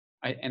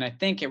 I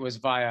think it was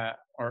via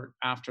or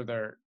after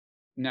their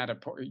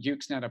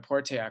Yoox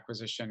Net-a-Porter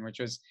acquisition, which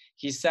was,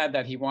 he said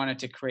that he wanted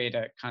to create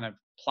a kind of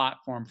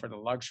platform for the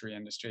luxury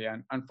industry.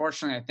 And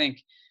unfortunately, I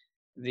think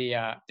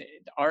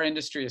our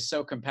industry is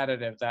so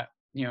competitive that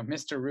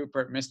Mr.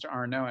 Rupert, Mr.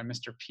 Arnaud, and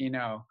Mr.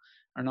 Pinault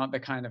are not the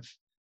kind of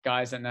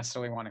guys that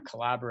necessarily want to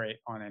collaborate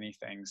on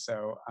anything.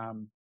 So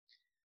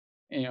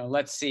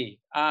let's see.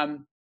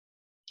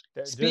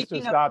 Just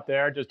to stop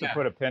there, just to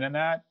put a pin in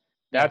that,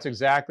 that's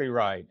exactly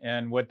right.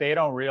 And what they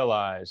don't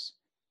realize,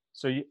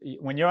 so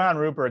when Johann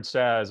Rupert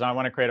says, I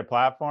want to create a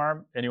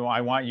platform and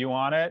I want you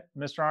on it,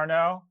 Mr.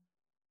 Arnaud,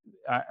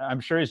 I'm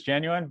sure he's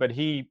genuine, but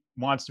he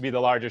wants to be the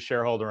largest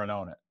shareholder and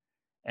own it.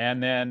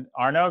 And then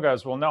Arnaud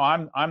goes, well, no,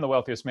 I'm the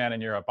wealthiest man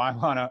in Europe. I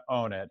want to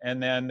own it.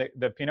 And then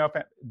the Pinault,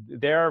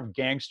 they're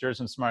gangsters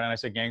and smart. And I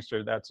say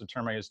gangster, that's a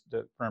term I use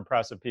for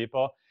impressive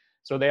people.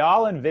 So they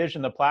all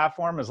envision the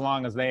platform as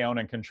long as they own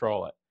and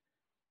control it.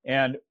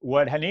 And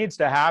what needs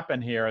to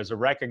happen here is a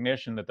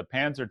recognition that the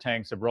Panzer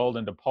tanks have rolled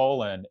into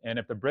Poland. And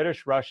if the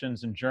British,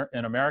 Russians,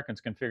 and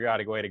Americans can figure out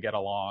a way to get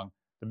along,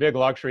 the big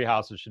luxury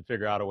houses should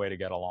figure out a way to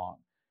get along.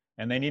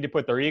 And they need to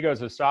put their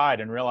egos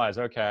aside and realize,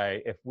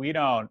 okay, if we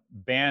don't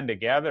band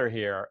together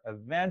here,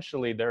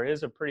 eventually there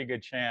is a pretty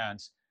good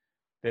chance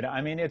that,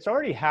 it's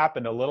already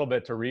happened a little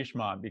bit to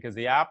Richemont, because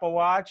the Apple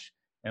Watch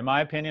in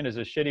my opinion, is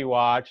a shitty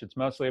watch. It's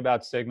mostly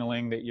about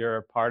signaling that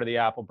you're part of the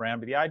Apple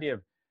brand. But the idea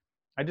of,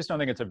 I just don't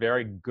think it's a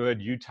very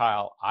good,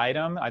 utile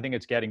item. I think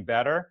it's getting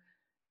better.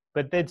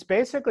 But it's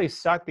basically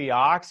sucked the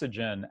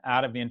oxygen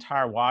out of the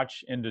entire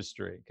watch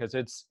industry, because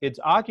it's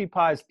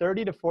occupies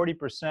 30 to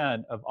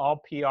 40% of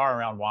all PR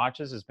around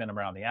watches has been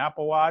around the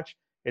Apple Watch.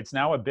 It's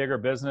now a bigger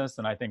business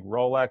than I think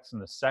Rolex,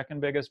 and the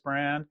second biggest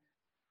brand.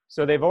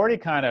 So they've already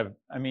kind of,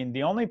 I mean,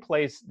 the only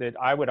place that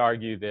I would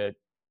argue that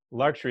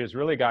luxury has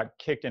really got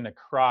kicked in the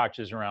crotch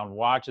is around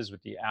watches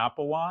with the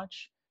Apple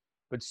Watch.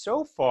 But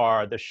so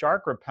far, the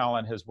shark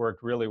repellent has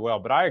worked really well.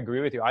 But I agree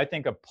with you. I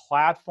think a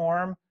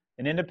platform,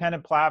 an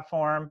independent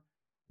platform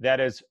that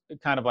is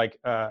kind of like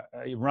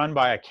run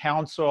by a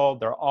council,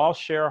 they're all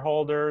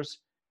shareholders.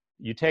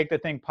 You take the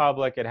thing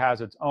public, it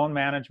has its own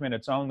management,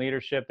 its own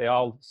leadership. They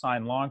all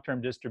sign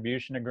long-term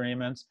distribution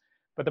agreements.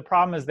 But the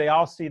problem is they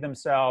all see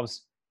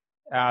themselves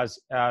as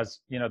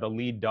the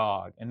lead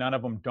dog, and none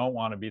of them don't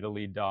want to be the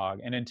lead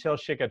dog. And until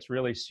shit gets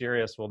really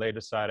serious, will they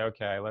decide,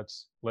 okay,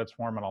 let's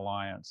form an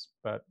alliance?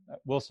 But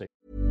we'll see.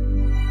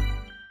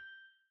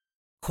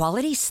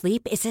 Quality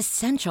sleep is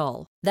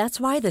essential.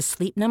 That's why the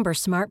Sleep Number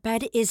Smart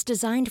Bed is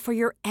designed for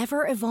your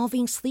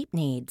ever-evolving sleep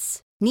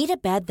needs. Need a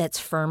bed that's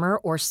firmer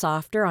or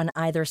softer on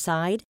either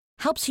side?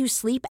 Helps you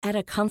sleep at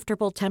a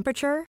comfortable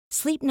temperature?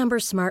 Sleep Number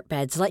Smart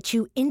Beds let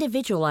you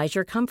individualize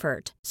your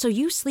comfort, so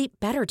you sleep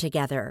better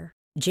together.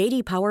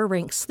 J.D. Power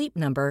ranks Sleep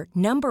Number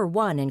number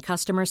 1 in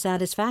customer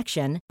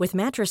satisfaction with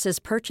mattresses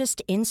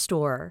purchased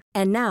in-store.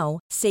 And now,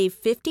 save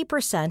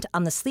 50%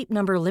 on the Sleep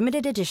Number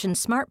Limited Edition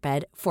Smart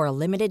Bed for a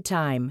limited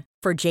time.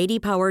 For J.D.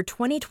 Power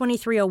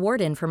 2023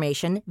 award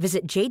information,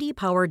 visit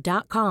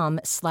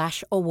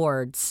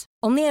jdpower.com/awards.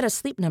 Only at a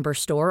Sleep Number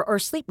store or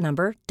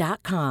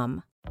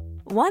sleepnumber.com.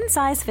 One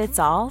size fits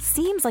all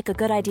seems like a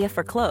good idea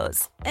for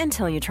clothes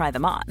until you try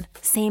them on.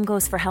 Same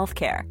goes for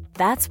healthcare.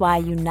 That's why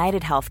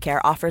United Healthcare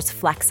offers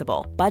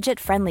flexible,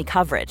 budget-friendly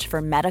coverage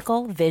for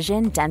medical,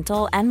 vision,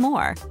 dental, and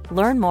more.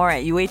 Learn more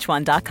at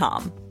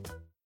uh1.com.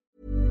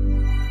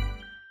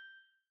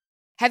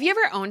 Have you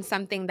ever owned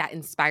something that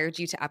inspired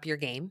you to up your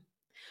game?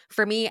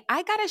 For me,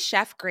 I got a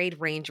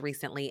chef-grade range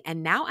recently,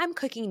 and now I'm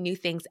cooking new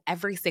things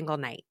every single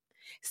night.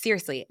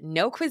 Seriously,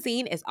 no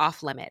cuisine is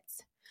off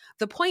limits.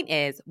 The point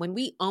is, when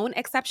we own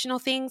exceptional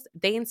things,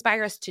 they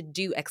inspire us to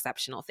do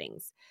exceptional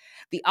things.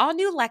 The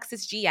all-new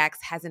Lexus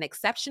GX has an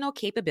exceptional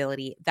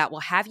capability that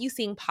will have you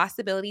seeing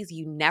possibilities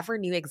you never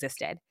knew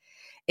existed.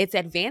 Its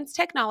advanced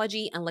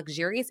technology and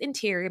luxurious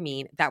interior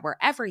mean that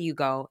wherever you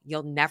go,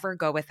 you'll never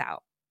go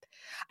without.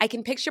 I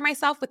can picture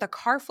myself with a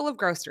car full of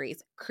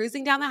groceries,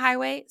 cruising down the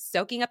highway,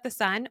 soaking up the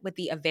sun with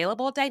the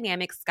available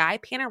dynamic sky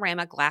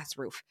panorama glass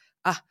roof.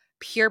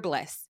 Pure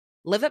bliss.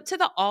 Live up to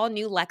the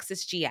all-new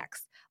Lexus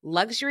GX.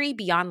 Luxury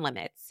beyond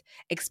limits.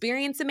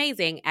 Experience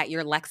amazing at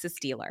your Lexus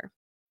dealer.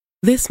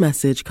 This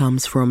message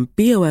comes from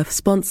BOF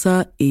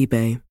sponsor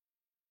eBay.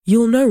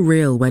 You'll know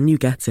real when you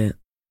get it.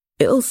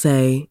 It'll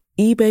say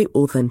eBay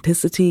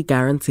Authenticity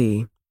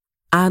Guarantee.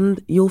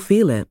 And you'll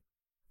feel it.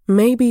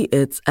 Maybe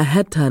it's a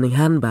head-turning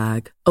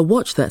handbag, a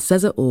watch that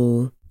says it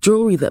all,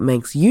 jewelry that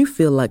makes you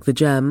feel like the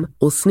gem,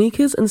 or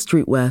sneakers and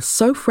streetwear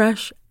so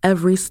fresh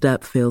every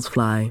step feels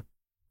fly.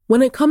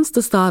 When it comes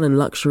to style and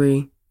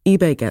luxury,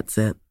 eBay gets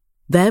it.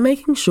 They're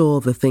making sure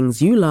the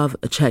things you love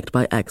are checked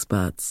by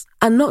experts.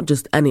 And not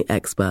just any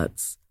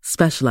experts,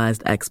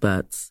 specialized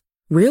experts.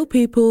 Real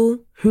people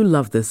who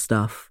love this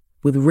stuff,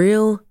 with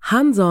real,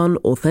 hands-on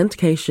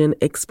authentication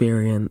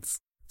experience.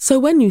 So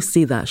when you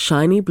see that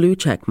shiny blue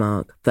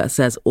checkmark that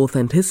says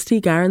Authenticity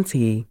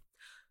Guarantee,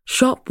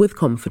 shop with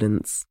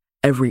confidence.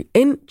 Every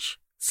inch,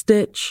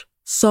 stitch,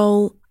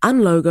 sole,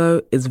 and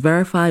logo is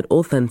verified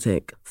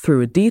authentic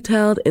through a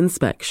detailed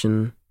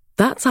inspection.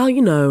 That's how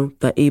you know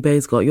that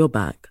eBay's got your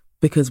back.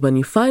 Because when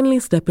you finally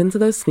step into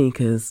those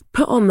sneakers,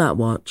 put on that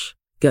watch,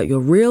 get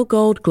your real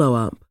gold glow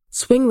up,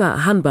 swing that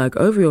handbag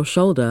over your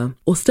shoulder,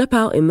 or step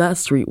out in that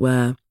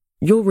streetwear,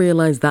 you'll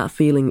realize that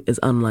feeling is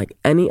unlike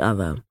any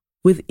other.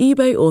 With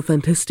eBay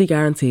Authenticity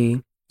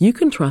Guarantee, you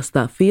can trust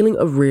that feeling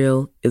of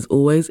real is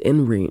always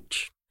in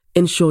reach.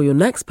 Ensure your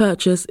next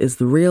purchase is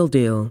the real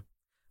deal.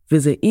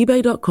 Visit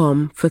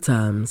ebay.com for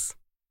terms.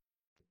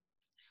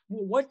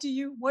 What do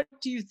you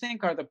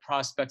think are the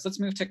prospects?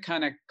 Let's move to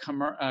kind of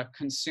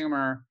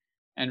consumer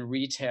and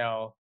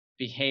retail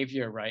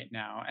behavior right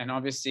now, and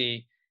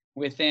obviously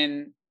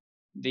within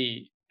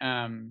the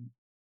kind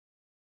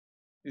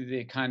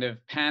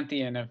of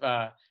pantheon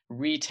of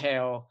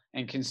retail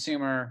and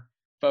consumer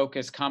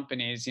focused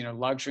companies,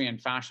 luxury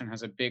and fashion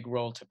has a big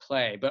role to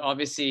play. But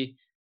obviously,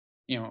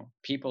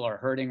 people are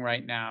hurting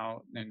right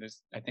now, and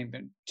I think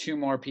that 2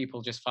 more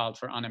people just filed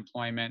for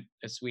unemployment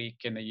this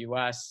week in the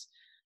U.S.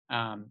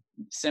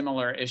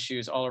 Similar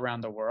issues all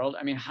around the world.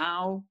 I mean,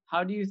 how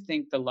do you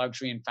think the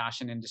luxury and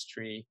fashion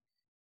industry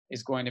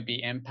is going to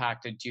be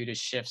impacted due to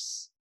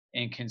shifts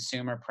in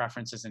consumer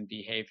preferences and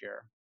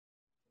behavior?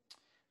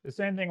 The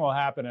same thing will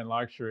happen in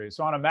luxury.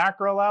 So on a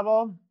macro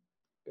level,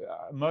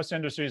 most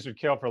industries would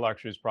kill for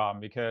luxury's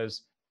problem,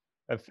 because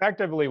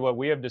Effectively, what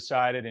we have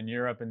decided in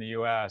Europe and the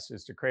US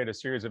is to create a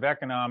series of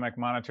economic,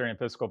 monetary, and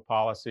fiscal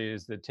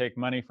policies that take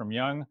money from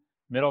young,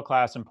 middle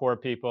class, and poor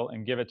people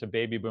and give it to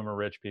baby boomer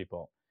rich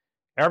people.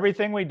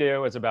 Everything we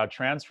do is about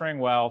transferring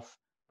wealth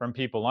from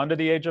people under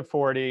the age of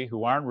 40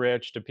 who aren't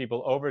rich to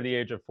people over the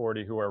age of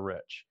 40 who are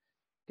rich.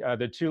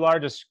 The two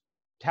largest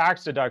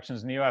tax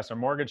deductions in the US are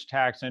mortgage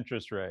tax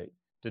interest rate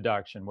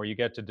deduction, where you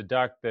get to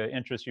deduct the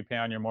interest you pay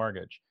on your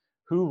mortgage.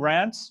 Who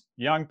rents?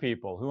 Young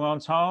people. Who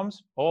owns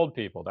homes? Old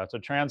people. That's a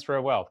transfer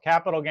of wealth.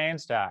 Capital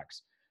gains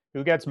tax.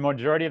 Who gets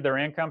majority of their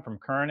income from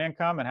current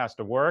income and has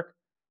to work?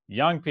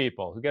 Young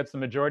people. Who gets the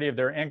majority of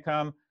their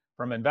income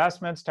from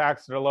investments,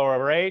 taxed at a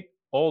lower rate?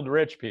 Old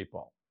rich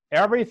people.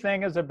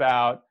 Everything is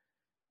about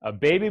a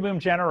baby boom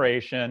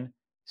generation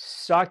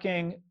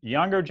sucking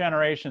younger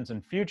generations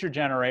and future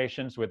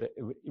generations with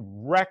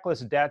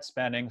reckless debt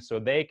spending so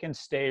they can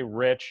stay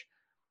rich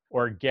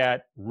or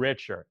get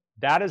richer.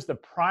 That is the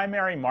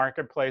primary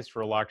marketplace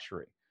for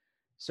luxury.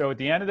 So at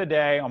the end of the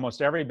day,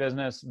 almost every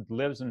business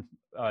lives and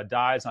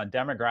dies on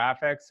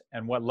demographics.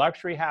 And what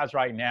luxury has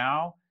right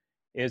now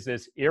is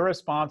this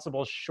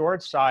irresponsible,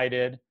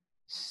 short-sighted,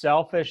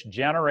 selfish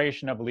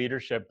generation of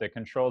leadership that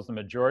controls the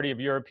majority of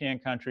European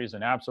countries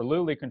and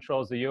absolutely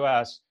controls the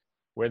US,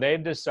 where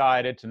they've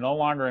decided to no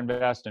longer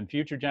invest in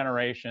future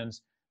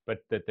generations, but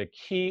that the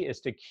key is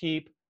to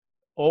keep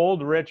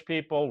old rich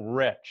people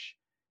rich.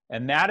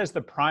 And that is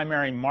the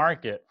primary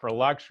market for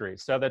luxury.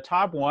 So the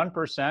top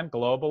 1%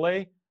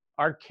 globally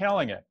are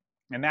killing it.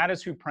 And that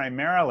is who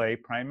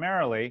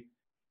primarily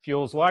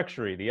fuels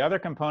luxury. The other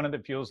component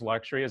that fuels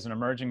luxury is an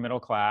emerging middle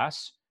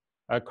class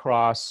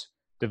across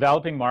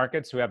developing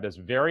markets who have this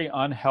very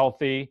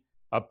unhealthy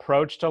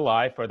approach to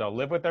life where they'll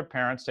live with their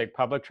parents, take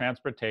public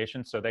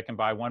transportation so they can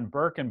buy one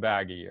Birkin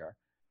bag a year.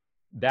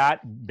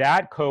 That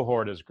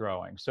cohort is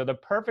growing. So the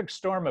perfect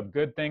storm of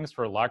good things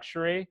for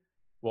luxury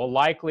will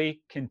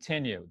likely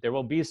continue. There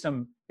will be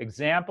some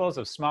examples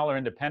of smaller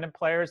independent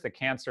players that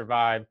can't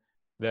survive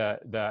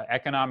the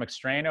economic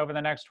strain over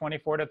the next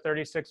 24 to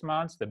 36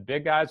 months. The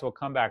big guys will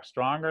come back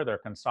stronger. They'll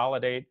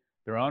consolidate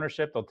their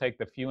ownership. They'll take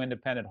the few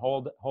independent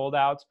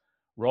holdouts,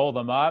 roll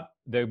them up.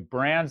 The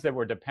brands that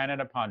were dependent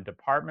upon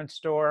department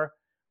store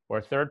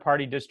or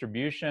third-party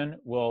distribution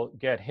will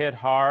get hit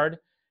hard.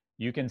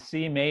 You can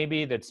see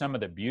maybe that some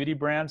of the beauty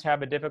brands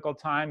have a difficult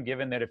time,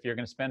 given that if you're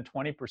going to spend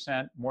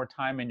 20% more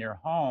time in your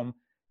home,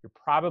 you're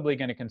probably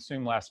going to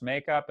consume less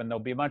makeup, and there'll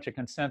be a bunch of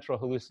consensual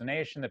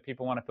hallucination that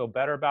people want to feel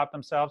better about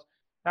themselves.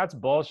 That's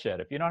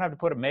bullshit. If you don't have to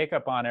put a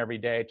makeup on every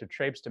day to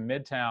traipse to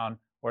Midtown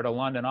or to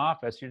London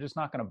office, you're just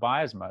not going to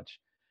buy as much.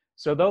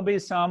 So there'll be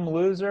some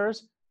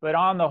losers, but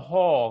on the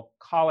whole,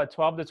 call it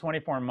 12 to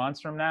 24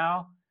 months from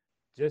now,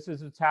 just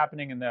as it's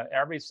happening in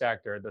every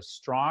sector, the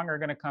strong are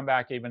going to come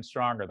back even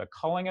stronger. The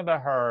culling of the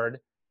herd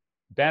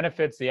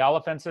benefits the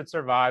elephants that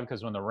survive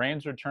because when the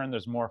rains return,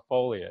 there's more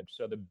foliage.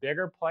 So the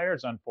bigger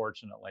players,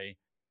 unfortunately,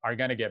 are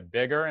going to get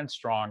bigger and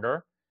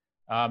stronger.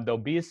 There'll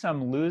be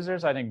some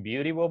losers. I think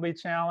beauty will be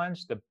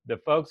challenged. The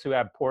folks who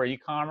have poor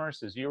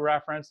e-commerce, as you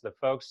referenced, the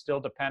folks still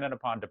dependent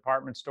upon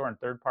department store and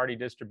third-party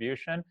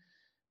distribution.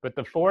 But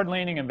the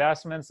forward-leaning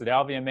investments that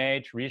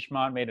LVMH,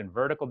 Richemont made in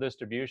vertical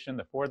distribution,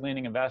 the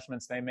forward-leaning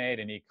investments they made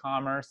in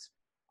e-commerce,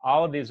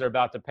 all of these are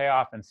about to pay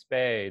off in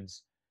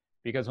spades.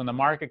 Because when the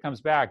market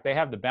comes back, they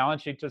have the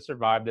balance sheet to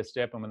survive this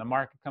dip. And when the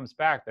market comes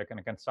back, they're going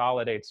to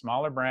consolidate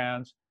smaller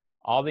brands.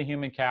 All the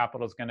human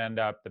capital is going to end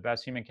up, the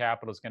best human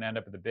capital is going to end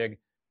up at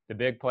the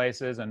big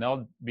places, and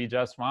they'll be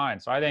just fine.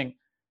 So I think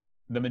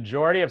the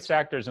majority of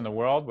sectors in the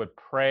world would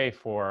pray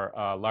for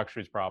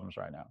luxury's problems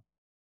right now.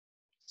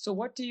 So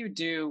what do you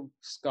do,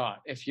 Scott,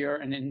 if you're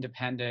an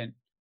independent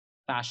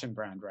fashion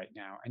brand right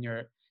now and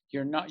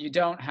you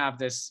don't have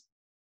this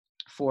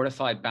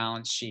fortified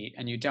balance sheet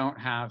and you don't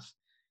have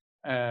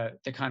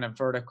the kind of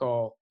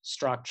vertical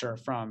structure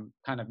from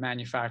kind of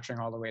manufacturing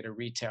all the way to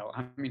retail?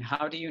 I mean,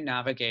 how do you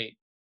navigate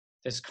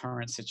this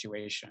current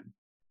situation?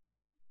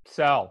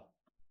 Sell.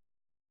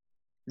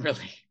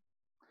 Really?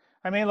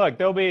 I mean, look,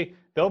 there'll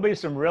be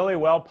some really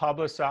well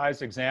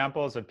publicized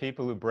examples of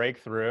people who break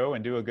through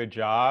and do a good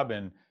job.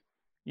 And,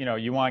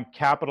 you want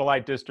capital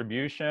light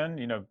distribution,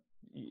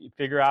 you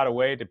figure out a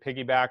way to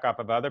piggyback off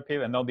of other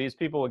people. And these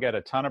people will get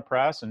a ton of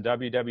press and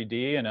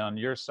WWD, and on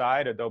your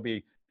side, there'll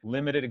be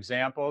limited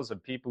examples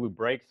of people who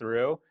break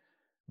through.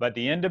 But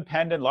the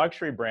independent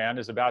luxury brand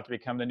is about to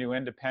become the new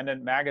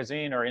independent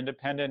magazine or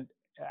independent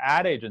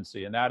ad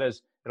agency. And that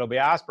is, it'll be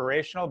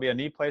aspirational, it'll be a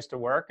neat place to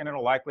work, and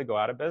it'll likely go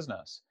out of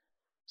business.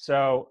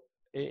 So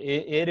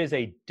it is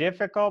a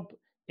difficult,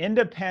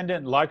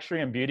 independent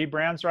luxury and beauty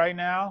brands right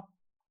now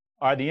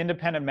are the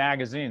independent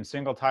magazines,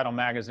 single title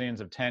magazines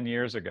of 10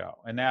 years ago.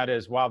 And that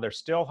is, while they're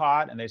still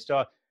hot and they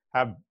still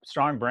have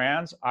strong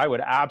brands, I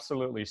would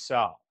absolutely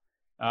sell.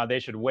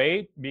 They should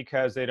wait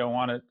because they don't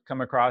want to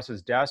come across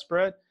as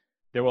desperate.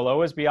 There will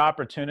always be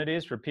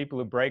opportunities for people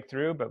who break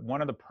through, but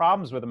one of the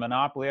problems with a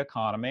monopoly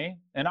economy,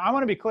 and I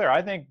want to be clear,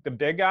 I think the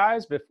big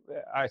guys,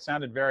 I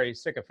sounded very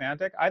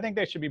sycophantic, I think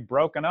they should be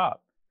broken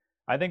up.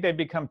 I think they've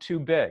become too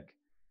big.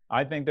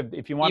 I think that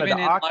if you wanted even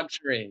to in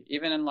luxury,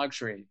 even in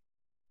luxury.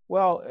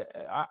 well,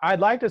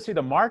 I'd like to see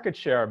the market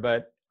share,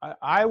 but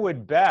I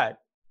would bet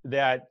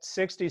that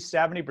 60,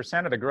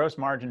 70% of the gross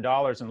margin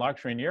dollars in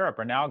luxury in Europe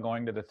are now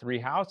going to the three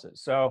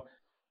houses. So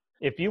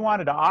if you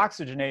wanted to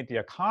oxygenate the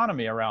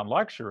economy around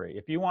luxury,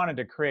 if you wanted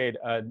to create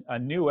a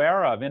new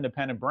era of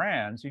independent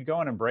brands, you'd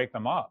go in and break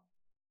them up.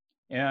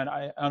 And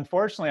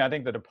unfortunately, I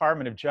think the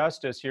Department of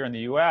Justice here in the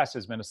US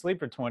has been asleep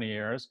for 20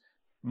 years.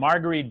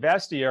 Marguerite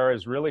Vestager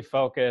is really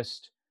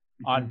focused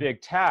on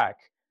big tech.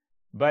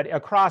 But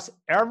across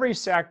every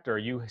sector,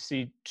 you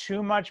see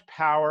too much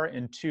power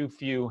in too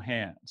few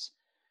hands.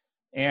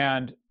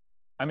 And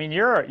I mean,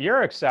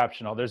 you're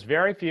exceptional. There's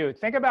very few.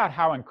 Think about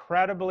how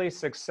incredibly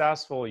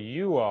successful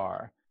you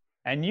are,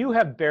 and you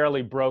have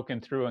barely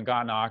broken through and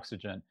gotten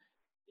oxygen.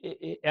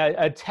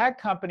 A tech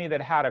company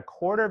that had a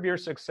quarter of your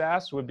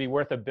success would be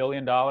worth $1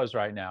 billion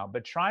right now.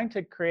 But trying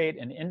to create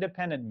an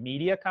independent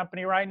media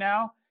company right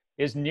now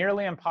is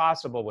nearly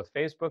impossible with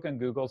Facebook and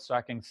Google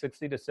sucking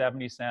 60 to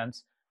 70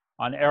 cents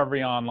on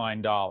every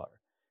online dollar.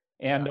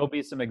 And there'll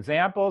be some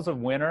examples of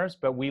winners,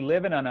 but we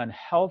live in an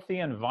unhealthy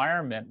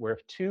environment where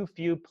too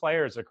few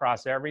players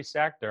across every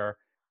sector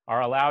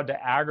are allowed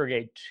to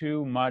aggregate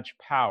too much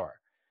power.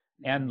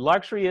 And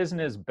luxury isn't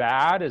as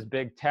bad as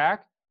big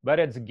tech, but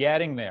it's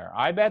getting there.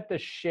 I bet the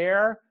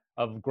share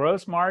of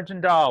gross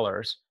margin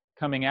dollars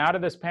coming out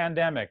of this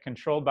pandemic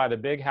controlled by the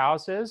big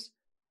houses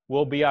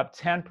will be up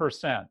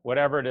 10%,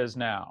 whatever it is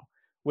now,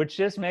 which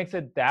just makes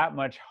it that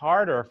much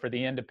harder for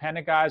the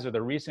independent guys or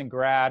the recent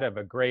grad of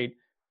a great,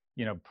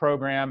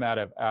 program out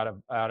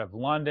of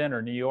London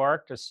or New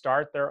York to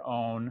start their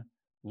own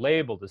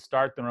label, to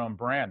start their own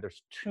brand.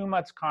 There's too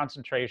much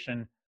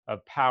concentration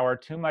of power.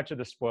 Too much of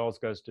the spoils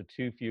goes to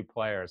too few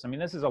players. I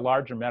mean, this is a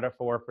larger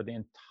metaphor for the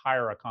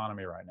entire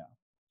economy right now.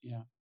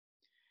 Yeah.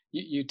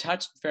 You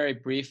touched very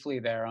briefly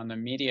there on the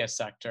media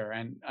sector.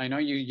 And I know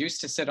you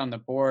used to sit on the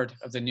board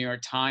of the New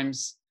York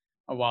Times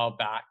a while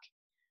back.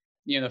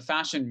 The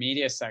fashion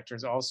media sector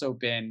has also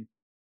been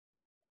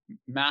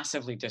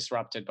massively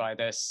disrupted by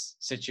this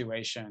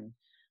situation.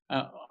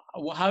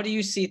 How do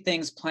you see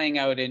things playing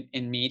out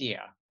in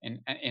media,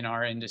 in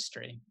our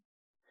industry?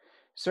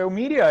 So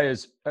media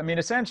is,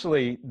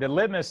 essentially the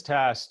litmus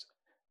test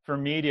for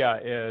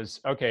media is,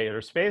 okay,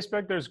 there's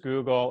Facebook, there's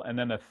Google, and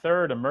then the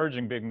third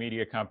emerging big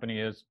media company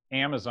is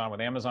Amazon,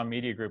 with Amazon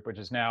Media Group, which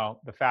is now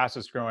the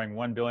fastest growing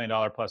 $1 billion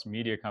plus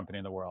media company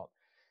in the world.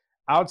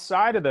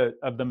 Outside of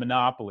the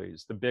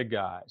monopolies, the big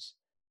guys,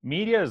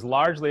 media is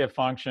largely a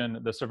function.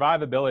 The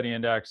survivability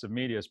index of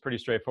media is pretty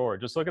straightforward.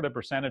 Just look at the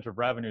percentage of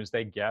revenues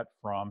they get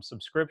from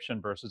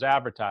subscription versus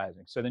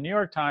advertising. So the New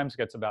York Times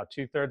gets about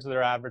 2/3 of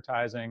their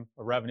advertising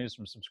or revenues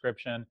from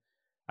subscription.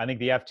 I think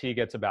the FT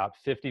gets about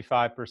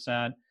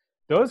 55%.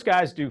 Those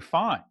guys do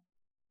fine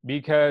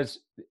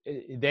because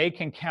they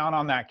can count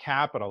on that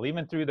capital.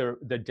 Even through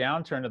the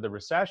downturn of the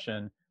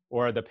recession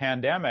or the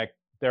pandemic,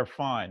 they're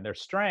fine. They're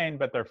strained,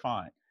 but they're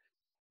fine.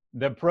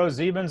 The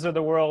ProSiebens of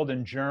the world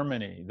in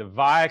Germany, the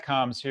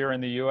Viacoms here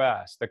in the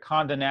US, the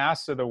Condé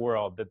Nast of the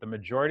world, that the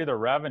majority of the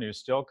revenue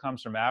still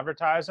comes from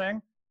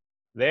advertising,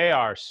 they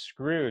are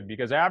screwed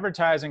because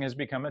advertising has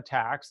become a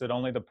tax that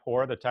only the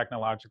poor, the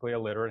technologically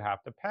illiterate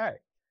have to pay.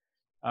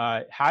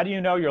 How do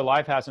you know your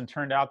life hasn't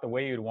turned out the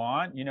way you'd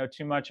want? You know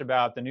too much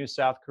about the new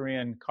South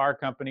Korean car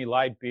company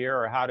Light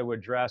Beer or how to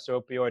address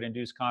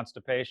opioid-induced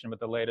constipation with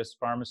the latest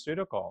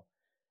pharmaceutical.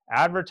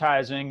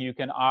 Advertising you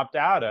can opt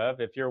out of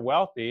if you're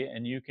wealthy,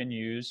 and you can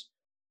use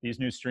these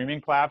new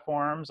streaming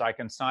platforms. I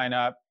can sign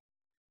up.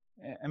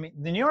 I mean,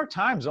 the New York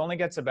Times only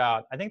gets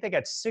about, I think they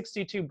get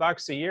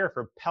 $62 a year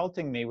for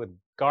pelting me with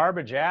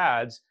garbage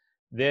ads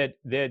that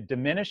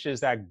diminishes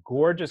that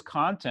gorgeous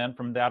content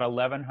from that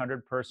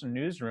 1,100 person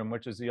newsroom,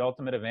 which is the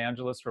ultimate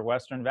evangelist for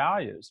Western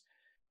values.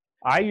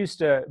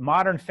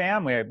 Modern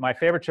Family, my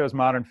favorite show is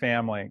Modern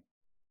Family.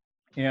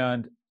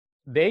 And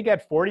they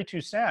get 42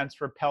 cents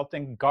for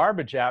pelting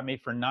garbage at me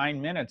for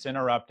 9 minutes,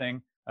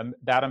 interrupting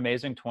that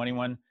amazing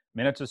 21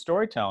 minutes of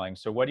storytelling.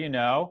 So what do you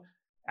know?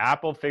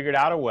 Apple figured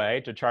out a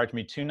way to charge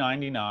me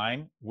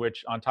 $2.99,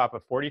 which on top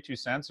of 42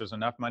 cents, there's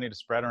enough money to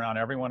spread around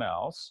everyone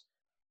else.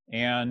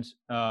 And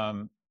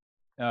now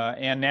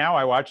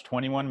I watch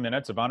 21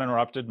 minutes of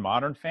uninterrupted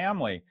Modern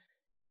Family.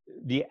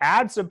 The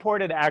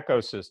ad-supported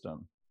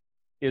ecosystem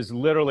is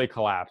literally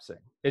collapsing.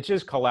 It's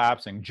just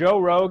collapsing. Joe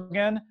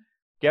Rogan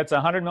gets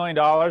 $100 million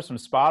from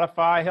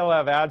Spotify. He'll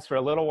have ads for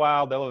a little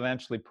while. They'll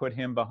eventually put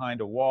him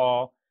behind a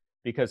wall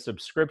because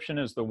subscription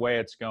is the way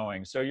it's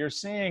going. So you're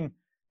seeing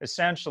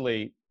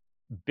essentially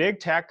big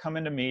tech come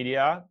into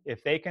media.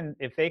 If they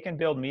can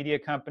build media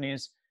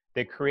companies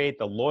that create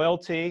the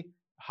loyalty,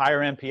 higher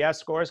NPS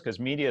scores, because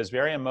media is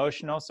very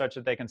emotional, such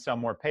that they can sell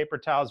more paper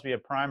towels via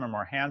Prime or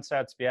more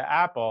handsets via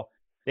Apple,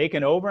 they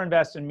can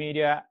overinvest in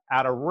media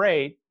at a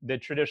rate that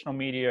traditional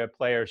media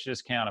players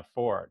just can't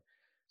afford.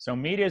 So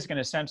media is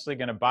essentially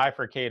going to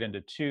bifurcate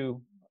into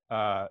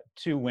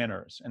two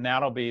winners, and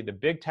that'll be the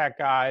big tech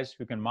guys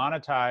who can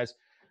monetize.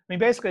 I mean,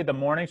 basically the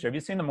morning show. Have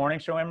you seen the morning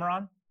show,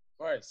 Imran? Of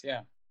course,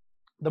 yeah.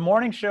 The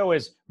morning show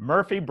is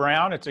Murphy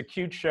Brown. It's a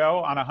cute show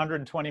on a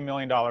 $120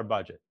 million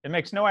budget. It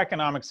makes no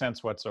economic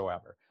sense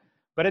whatsoever.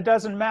 But it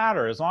doesn't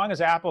matter. As long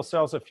as Apple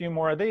sells a few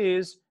more of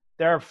these,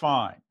 they're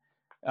fine.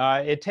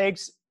 It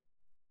takes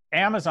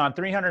Amazon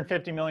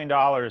 $350 million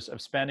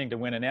of spending to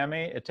win an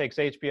Emmy. It takes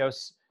HBO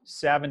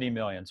 $70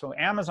 million. So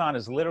Amazon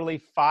is literally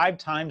 5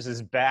 times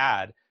as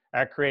bad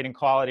at creating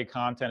quality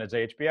content as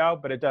HBO,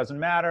 but it doesn't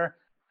matter.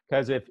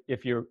 Because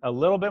if you're a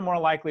little bit more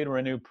likely to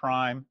renew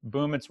Prime,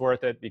 boom, it's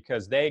worth it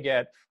because they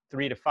get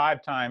 3 to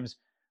 5 times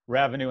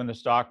revenue in the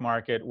stock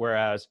market,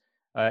 whereas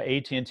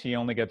AT&T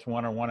only gets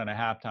 1 or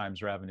 1.5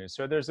 times revenue.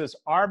 So there's this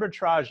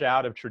arbitrage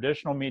out of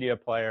traditional media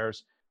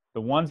players.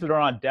 The ones that are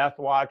on death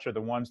watch are the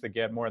ones that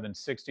get more than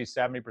 60,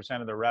 70%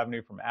 of their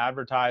revenue from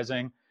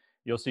advertising.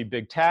 You'll see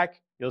big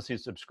tech. You'll see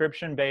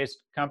subscription-based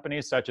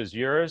companies such as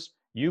yours.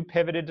 You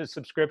pivoted to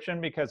subscription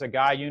because a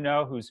guy you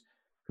know who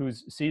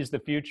sees the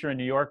future in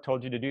New York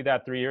told you to do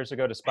that 3 years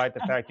ago, despite the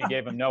fact you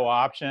gave him no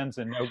options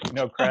and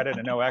no credit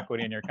and no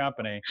equity in your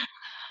company.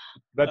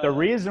 But the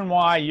reason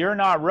why you're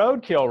not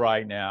roadkill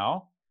right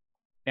now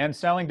and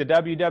selling to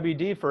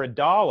WWD for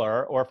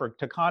 $1 or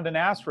to Condé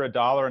Nast for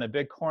 $1 in a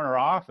big corner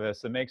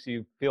office that makes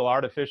you feel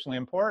artificially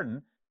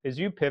important is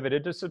you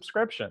pivoted to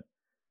subscription.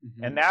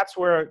 Mm-hmm. And that's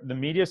where the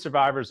media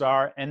survivors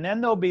are. And then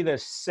there'll be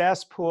this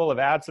cesspool of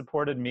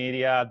ad-supported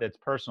media that's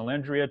personal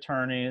injury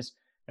attorneys,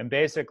 and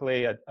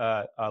basically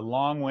a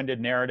long-winded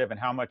narrative and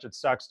how much it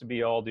sucks to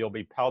be old. You'll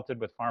be pelted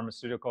with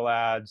pharmaceutical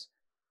ads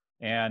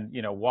and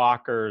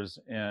walkers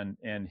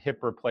and hip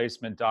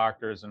replacement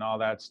doctors and all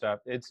that stuff.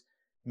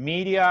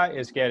 Media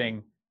is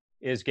getting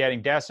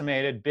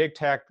decimated. Big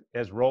tech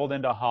has rolled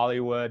into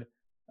Hollywood,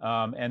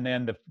 and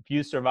then the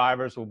few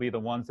survivors will be the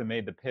ones that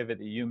made the pivot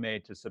that you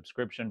made to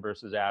subscription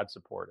versus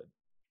ad-supported.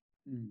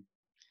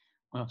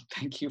 Well,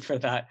 thank you for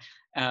that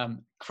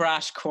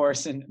crash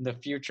course in the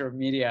future of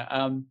media.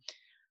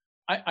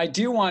 I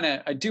do want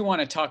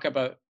to talk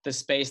about the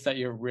space that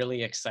you're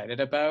really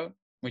excited about,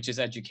 which is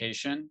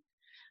education.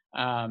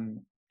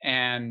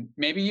 And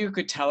maybe you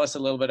could tell us a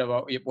little bit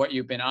about what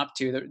you've been up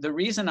to. The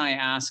reason I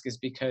ask is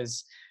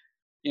because,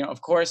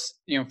 of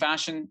course,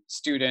 fashion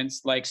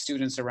students, like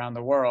students around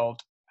the world,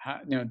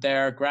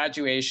 their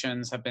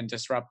graduations have been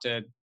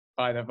disrupted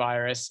by the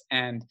virus,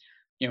 and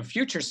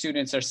future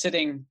students are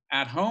sitting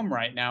at home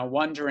right now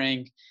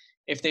wondering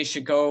if they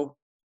should go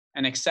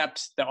and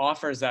accept the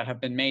offers that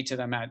have been made to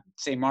them at,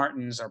 say,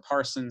 Martin's or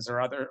Parsons or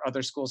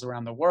other schools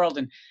around the world.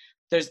 And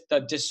there's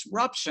the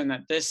disruption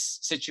that this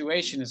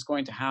situation is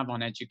going to have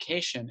on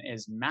education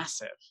is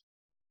massive.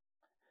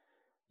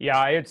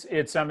 Yeah,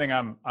 it's something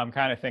I'm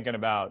kind of thinking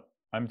about.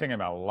 I'm thinking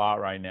about a lot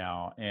right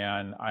now,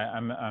 and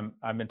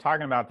I've been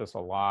talking about this a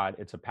lot.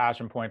 It's a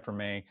passion point for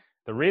me.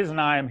 The reason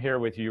I am here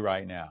with you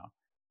right now,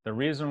 the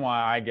reason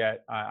why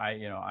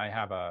I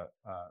have a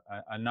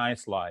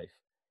nice life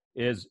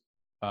is,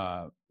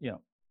 and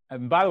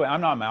by the way,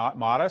 I'm not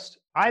modest.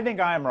 I think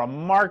I am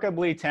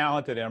remarkably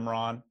talented,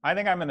 Imran. I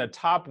think I'm in the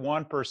top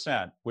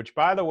 1%, which,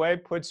 by the way,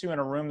 puts you in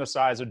a room the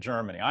size of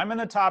Germany. I'm in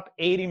the top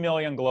 80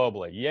 million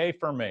globally. Yay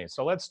for me.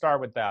 So let's start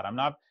with that.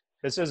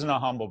 This isn't a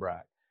humble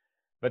brag.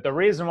 But the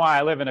reason why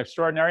I live an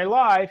extraordinary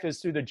life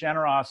is through the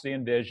generosity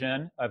and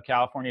vision of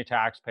California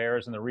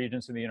taxpayers and the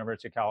regents of the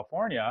University of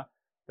California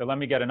that let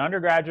me get an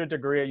undergraduate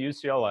degree at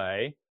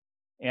UCLA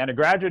and a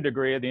graduate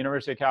degree at the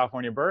University of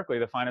California, Berkeley,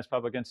 the finest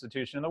public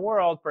institution in the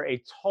world, for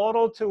a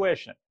total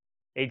tuition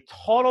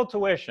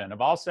of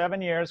all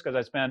 7 years, because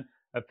I spent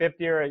a 5th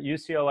year at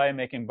UCLA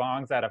making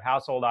bongs out of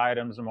household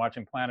items and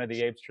watching Planet of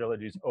the Apes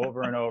trilogies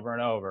over and over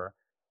and over.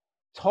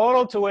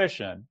 Total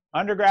tuition,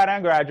 undergrad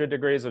and graduate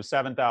degrees of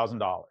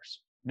 $7,000.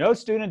 No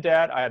student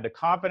debt. I had the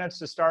confidence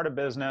to start a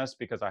business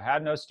because I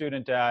had no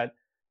student debt.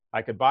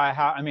 I could buy a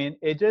house. I mean,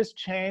 it just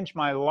changed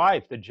my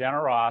life, the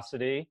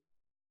generosity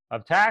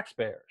of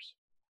taxpayers.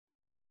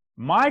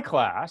 My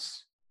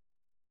class,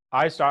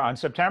 I start on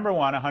September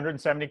 1,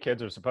 170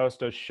 kids are supposed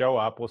to show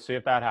up. We'll see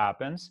if that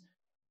happens.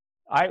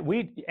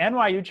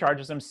 NYU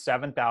charges them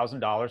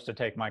 $7,000 to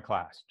take my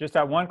class, just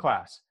that one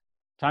class.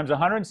 Times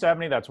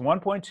 170, that's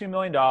 $1.2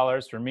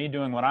 million for me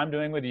doing what I'm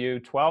doing with you,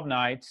 12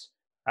 nights.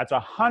 That's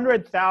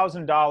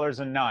 $100,000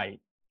 a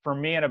night for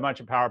me and a bunch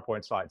of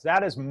PowerPoint slides.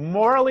 That is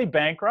morally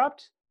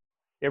bankrupt.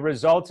 It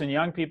results in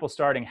young people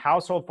starting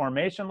household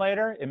formation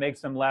later. It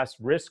makes them less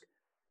risk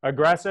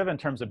aggressive in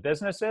terms of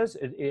businesses.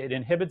 It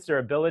inhibits their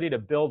ability to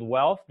build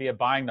wealth via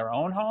buying their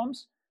own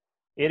homes.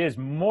 It is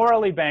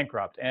morally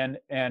bankrupt. And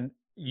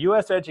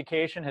U.S.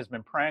 education has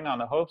been preying on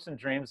the hopes and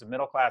dreams of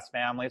middle-class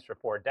families for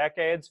 4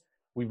 decades.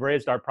 We've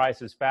raised our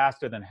prices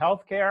faster than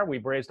healthcare.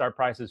 We've raised our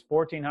prices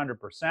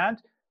 1,400%.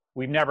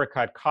 We've never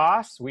cut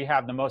costs. We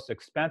have the most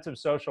expensive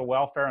social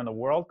welfare in the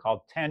world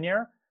called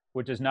tenure,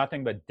 which is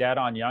nothing but debt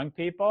on young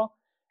people.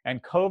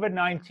 And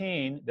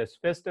COVID-19, this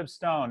fist of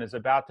stone, is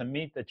about to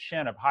meet the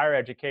chin of higher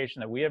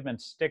education that we have been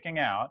sticking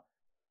out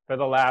for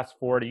the last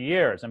 40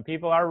 years. And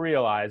people are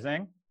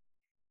realizing,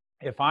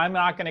 if I'm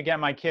not going to get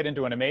my kid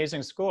into an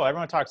amazing school,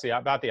 everyone talks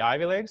about the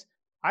Ivy Leagues.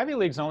 Ivy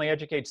Leagues only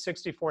educate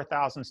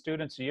 64,000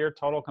 students a year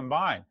total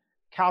combined.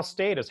 Cal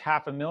State has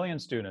 500,000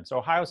 students.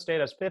 Ohio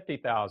State has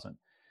 50,000.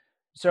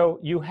 So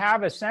you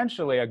have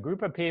essentially a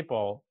group of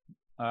people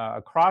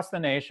across the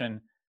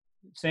nation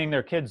seeing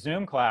their kids'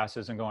 Zoom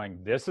classes and going,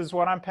 this is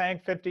what I'm paying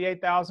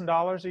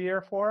 $58,000 a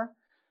year for?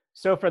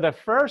 So for the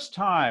first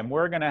time,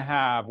 we're going to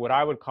have what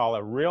I would call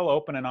a real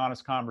open and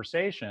honest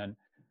conversation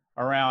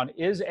around,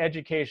 is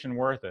education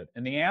worth it?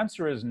 And the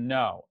answer is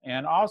no.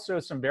 And also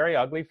some very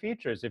ugly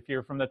features. If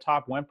you're from the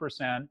top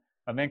 1%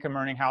 of income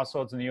earning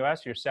households in the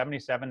US, you're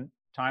 77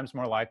 times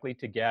more likely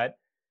to get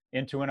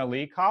into an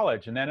elite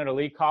college. And then at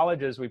elite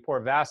colleges, we pour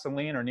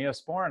Vaseline or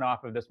Neosporin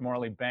off of this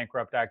morally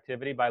bankrupt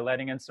activity by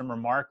letting in some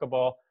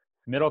remarkable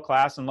middle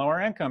class and lower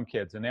income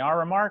kids. And they are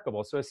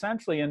remarkable. So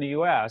essentially in the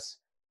US,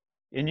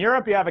 in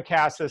Europe, you have a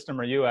caste system,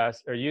 or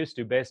used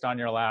to, based on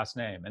your last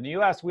name. In the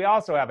US, we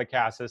also have a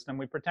caste system.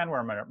 We pretend we're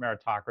a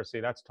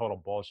meritocracy. That's total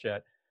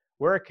bullshit.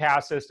 We're a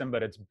caste system,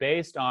 but it's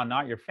based on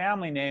not your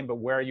family name, but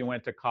where you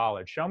went to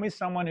college. Show me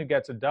someone who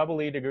gets a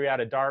double E degree out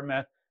of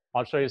Dartmouth.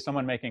 I'll show you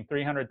someone making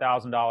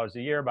 $300,000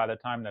 a year by the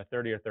time they're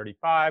 30 or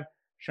 35.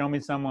 Show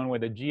me someone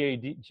with a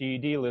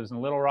GED, lives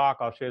in Little Rock.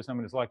 I'll show you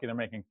someone who's lucky they're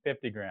making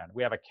 50 grand.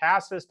 We have a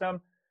caste system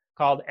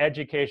called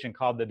education,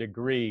 called the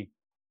degree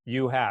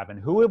you have. And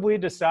who have we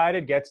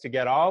decided gets to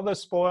get all the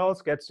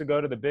spoils, gets to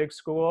go to the big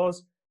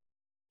schools?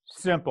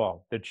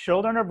 Simple. The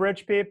children of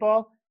rich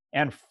people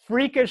and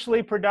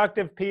freakishly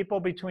productive people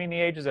between the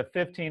ages of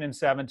 15 and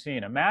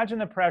 17. Imagine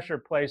the pressure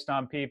placed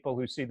on people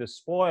who see the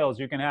spoils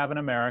you can have in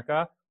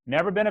America.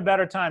 Never been a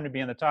better time to be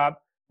in the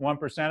top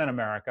 1% in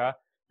America.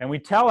 And we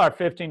tell our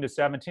 15 to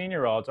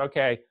 17-year-olds,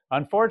 okay,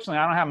 unfortunately,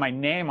 I don't have my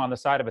name on the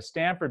side of a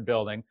Stanford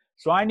building,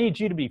 so I need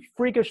you to be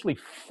freakishly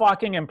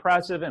fucking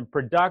impressive and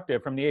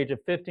productive from the age of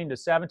 15 to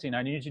 17.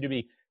 I need you to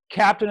be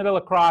captain of the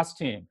lacrosse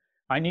team.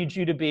 I need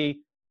you to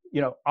be,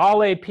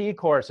 all AP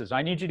courses.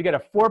 I need you to get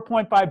a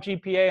 4.5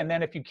 GPA, and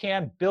then if you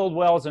can, build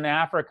wells in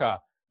Africa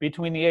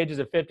between the ages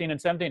of 15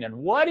 and 17. And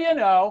what do you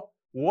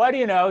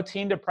know?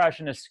 Teen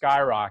depression is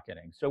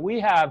skyrocketing. So we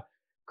have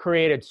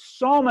created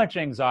so much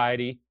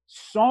anxiety,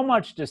 so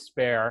much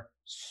despair,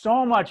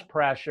 so much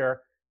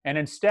pressure. And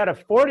instead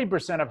of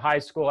 40% of high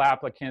school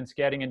applicants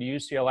getting into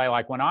UCLA,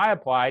 like when I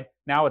applied,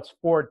 now it's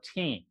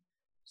 14.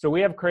 So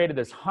we have created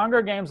this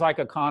Hunger Games-like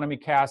economy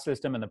caste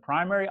system, and the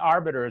primary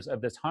arbiters of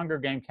this Hunger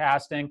Game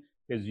casting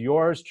is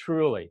yours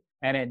truly,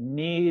 and it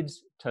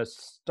needs to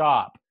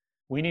stop.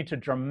 We need to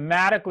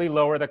dramatically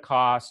lower the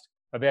cost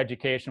of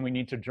education. We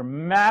need to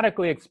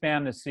dramatically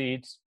expand the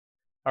seats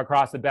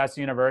across the best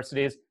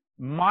universities.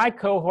 My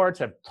cohorts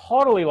have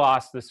totally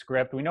lost the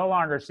script. We no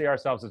longer see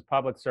ourselves as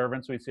public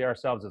servants. We see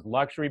ourselves as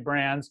luxury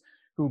brands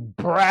who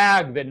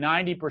brag that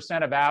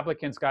 90% of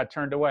applicants got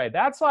turned away.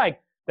 That's like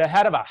the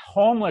head of a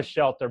homeless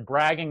shelter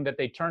bragging that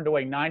they turned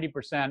away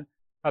 90%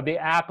 of the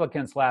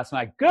applicants last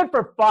night. Good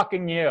for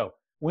fucking you.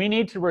 We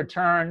need to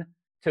return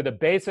to the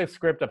basic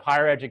script of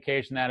higher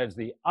education. That is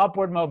the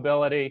upward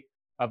mobility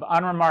of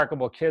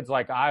unremarkable kids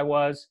like I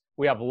was.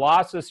 We have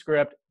lost the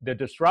script. The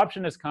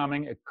disruption is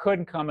coming. It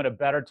couldn't come at a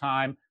better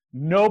time.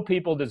 No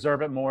people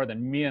deserve it more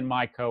than me and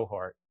my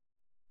cohort.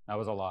 That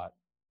was a lot.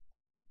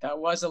 That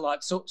was a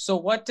lot. So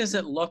what does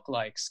it look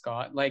like,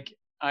 Scott? Like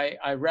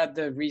I read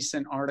the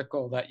recent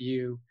article that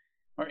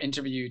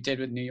interview you did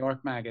with New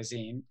York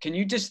Magazine. Can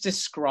you just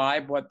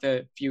describe what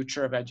the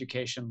future of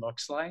education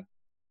looks like?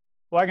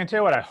 Well, I can tell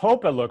you what I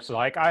hope it looks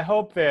like. I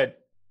hope that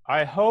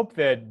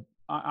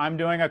I'm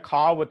doing a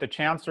call with the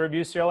chancellor of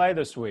UCLA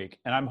this week,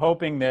 and I'm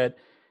hoping that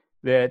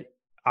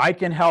I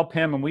can help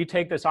him, and we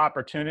take this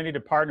opportunity to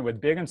partner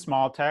with big and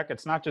small tech.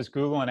 It's not just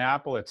Google and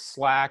Apple, it's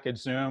Slack,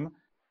 it's Zoom,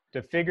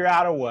 to figure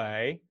out a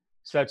way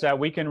such that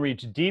we can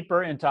reach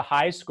deeper into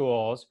high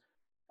schools,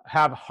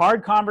 have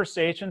hard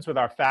conversations with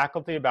our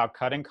faculty about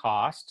cutting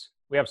costs.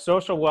 We have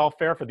social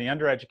welfare for the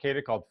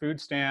undereducated called food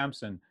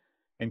stamps and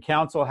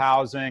council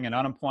housing and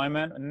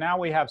unemployment. And now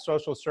we have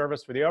social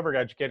service for the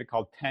overeducated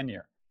called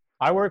tenure.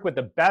 I work with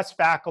the best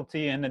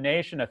faculty in the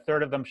nation. A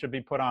third of them should be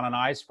put on an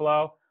ICE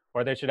flow,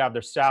 or they should have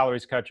their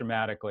salaries cut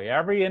dramatically.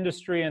 Every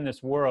industry in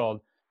this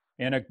world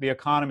in the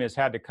economy has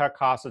had to cut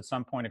costs at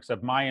some point,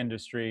 except my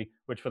industry,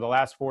 which for the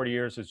last 40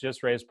 years has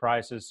just raised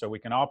prices so we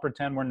can all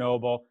pretend we're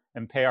noble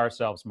and pay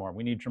ourselves more.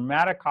 We need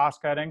dramatic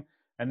cost cutting,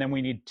 and then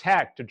we need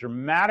tech to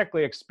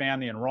dramatically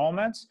expand the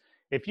enrollments.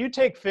 If you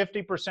take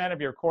 50%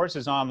 of your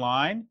courses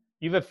online,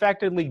 you've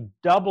effectively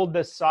doubled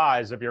the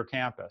size of your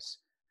campus.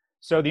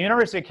 So the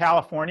University of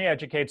California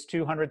educates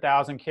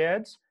 200,000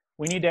 kids.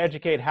 We need to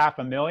educate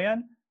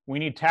 500,000. We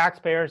need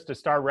taxpayers to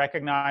start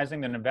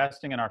recognizing that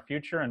investing in our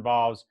future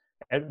involves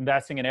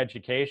investing in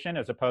education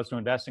as opposed to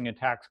investing in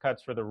tax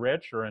cuts for the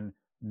rich or in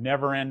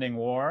never-ending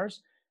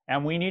wars.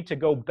 And we need to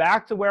go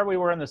back to where we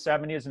were in the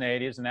 70s and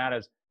 80s, and that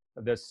is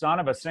the son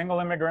of a single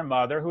immigrant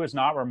mother who is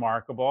not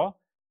remarkable,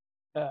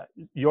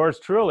 yours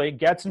truly,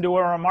 gets into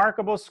a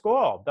remarkable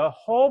school. The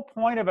whole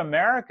point of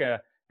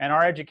America and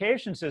our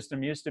education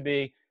system used to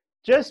be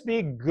just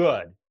be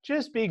good.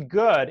 Just be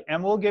good,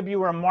 and we'll give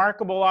you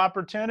remarkable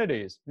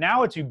opportunities.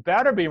 Now it's you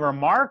better be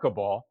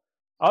remarkable,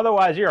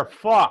 otherwise you're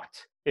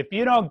fucked. If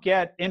you don't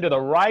get into the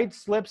right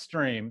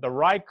slipstream, the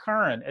right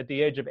current at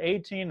the age of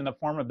 18 in the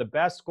form of the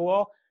best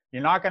school,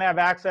 you're not going to have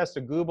access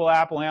to Google,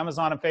 Apple,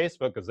 Amazon, and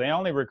Facebook because they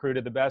only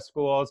recruited the best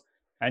schools.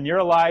 And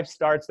your life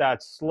starts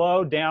that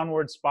slow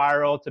downward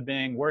spiral to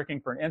being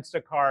working for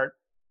Instacart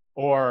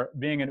or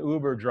being an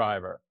Uber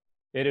driver.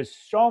 It is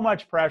so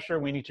much pressure.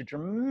 We need to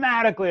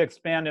dramatically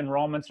expand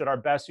enrollments at our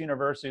best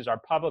universities, our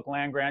public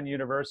land-grant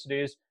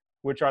universities,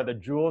 which are the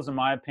jewels, in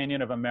my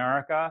opinion, of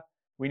America.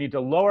 We need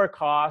to lower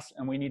costs,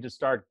 and we need to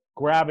start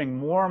grabbing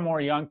more and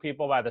more young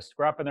people by the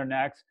scruff of their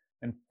necks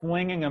and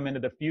flinging them into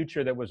the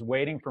future that was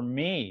waiting for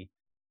me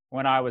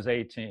when I was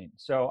 18.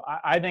 So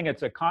I think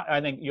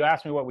I think you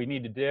asked me what we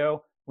need to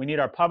do. We need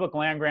our public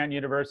land-grant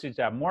universities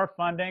to have more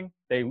funding.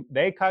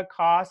 They cut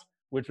costs,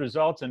 which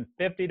results in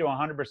 50 to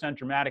 100%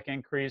 dramatic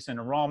increase in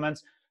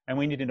enrollments. And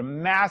we need to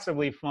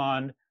massively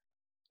fund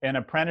an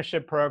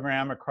apprenticeship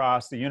program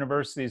across the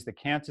universities that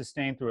can't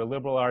sustain through a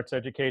liberal arts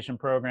education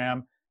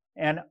program,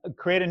 and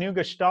create a new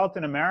gestalt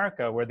in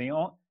America where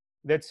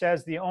that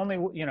says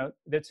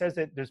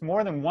that there's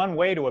more than one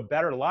way to a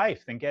better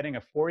life than getting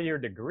a 4-year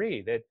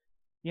degree. That,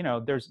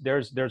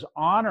 there's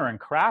honor in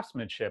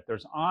craftsmanship,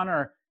 there's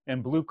honor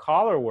in blue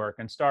collar work,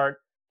 and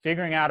start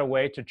figuring out a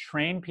way to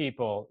train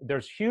people.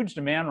 There's huge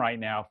demand right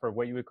now for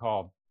what you would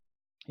call,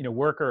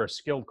 worker or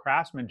skilled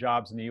craftsman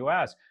jobs in the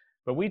US.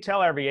 But we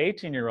tell every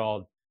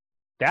 18-year-old,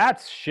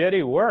 that's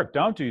shitty work.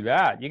 Don't do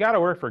that. You got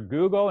to work for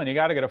Google and you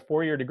got to get a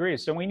 4-year degree.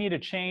 So we need a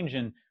change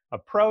in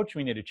approach.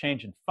 We need a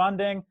change in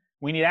funding.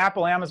 We need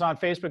Apple, Amazon,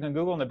 Facebook, and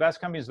Google, and the best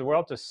companies in the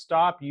world to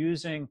stop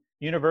using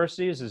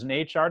universities as an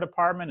HR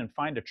department and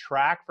find a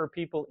track for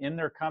people in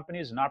their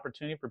companies, an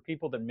opportunity for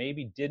people that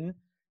maybe didn't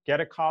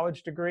get a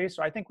college degree.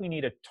 So I think we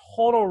need a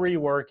total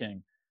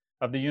reworking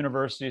of the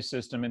university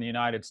system in the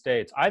United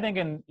States. I think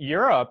in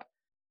Europe,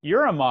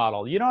 you're a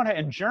model.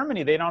 In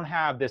Germany, they don't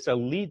have this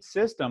elite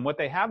system. What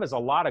they have is a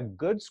lot of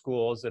good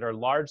schools that are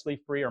largely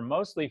free or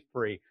mostly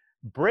free.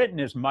 Britain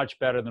is much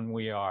better than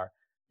we are.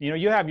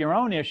 You have your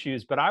own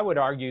issues, but I would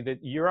argue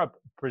that Europe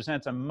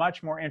presents a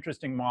much more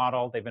interesting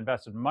model. They've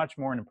invested much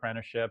more in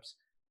apprenticeships.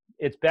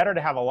 It's better to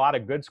have a lot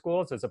of good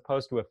schools as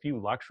opposed to a few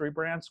luxury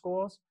brand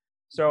schools.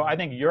 So I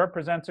think Europe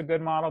presents a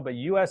good model, but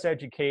US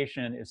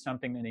education is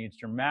something that needs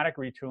dramatic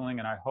retooling,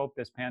 and I hope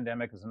this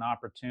pandemic is an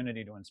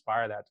opportunity to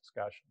inspire that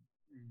discussion.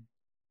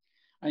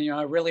 And,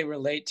 I really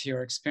relate to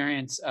your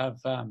experience of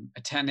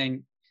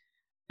attending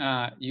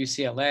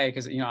UCLA,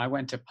 because, I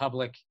went to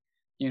public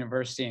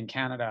university in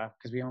Canada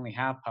because we only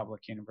have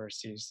public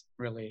universities,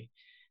 really.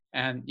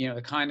 And,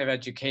 the kind of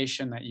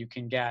education that you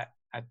can get,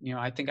 I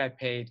think I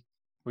paid.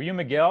 Were you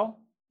McGill?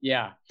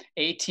 Yeah,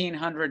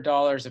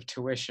 $1,800 of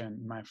tuition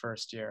in my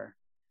first year,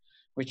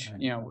 which,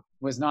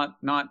 was not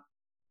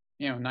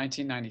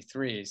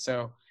 1993.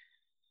 So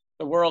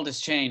the world has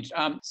changed.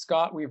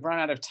 Scott, we've run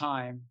out of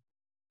time.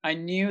 I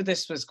knew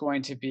this was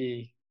going to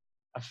be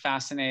a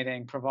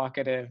fascinating,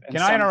 provocative. Can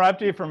I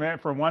interrupt you for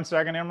 1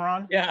 second,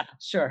 Imran? Yeah,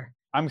 sure.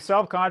 I'm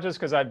self-conscious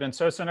because I've been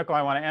so cynical.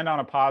 I want to end on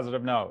a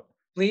positive note.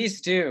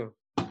 Please do.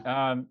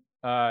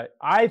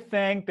 I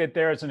think that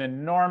there's an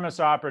enormous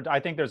opportunity. I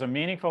think there's a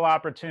meaningful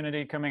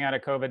opportunity coming out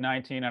of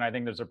COVID-19, and I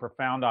think there's a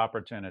profound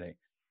opportunity.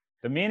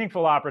 The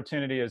meaningful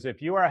opportunity is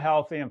if you are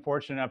healthy and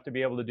fortunate enough to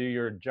be able to do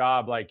your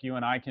job like you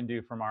and I can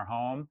do from our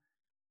home.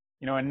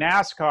 In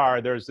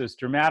NASCAR, there's this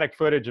dramatic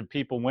footage of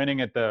people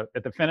winning at the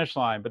finish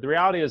line, but the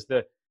reality is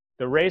that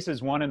the race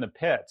is won in the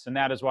pits, and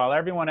that is while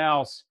everyone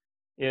else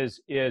is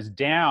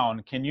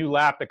down, can you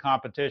lap the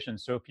competition?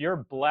 So if you're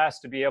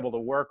blessed to be able to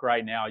work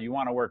right now, you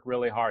want to work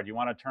really hard. You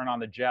want to turn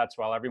on the jets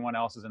while everyone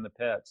else is in the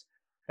pits.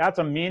 That's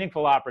a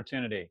meaningful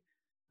opportunity.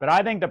 But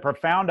I think the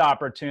profound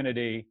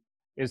opportunity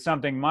is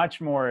something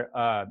much more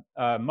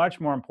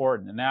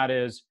important, and that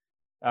is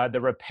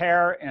the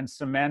repair and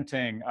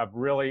cementing of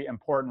really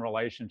important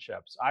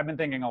relationships. I've been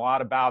thinking a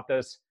lot about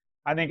this.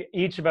 I think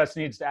each of us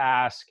needs to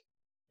ask,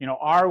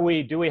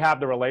 do we have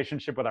the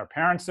relationship with our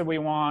parents that we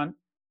want?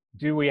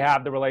 Do we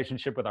have the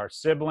relationship with our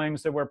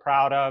siblings that we're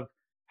proud of?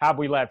 Have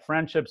we let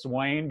friendships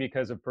wane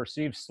because of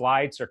perceived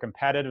slights or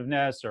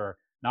competitiveness or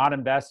not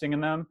investing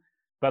in them?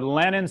 But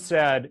Lenin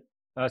said,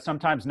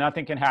 sometimes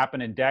nothing can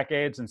happen in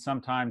decades, and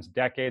sometimes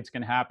decades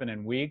can happen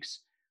in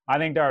weeks. I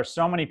think there are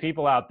so many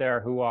people out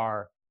there who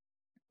are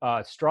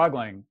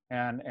struggling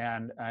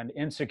and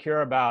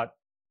insecure about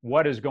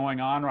what is going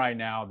on right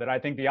now, that I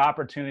think the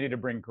opportunity to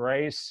bring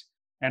grace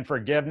and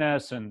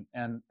forgiveness and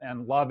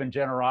love and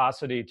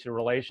generosity to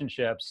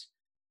relationships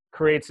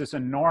creates this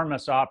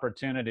enormous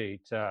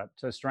opportunity to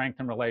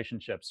strengthen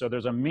relationships. So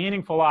there's a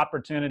meaningful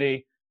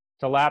opportunity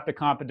to lap the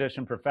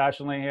competition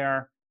professionally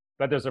here,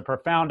 but there's a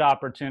profound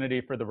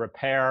opportunity for the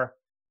repair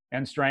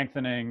and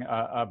strengthening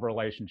of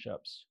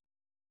relationships.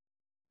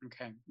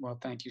 Okay, well,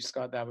 thank you,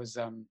 Scott. That was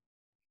an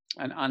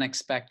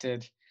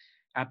unexpected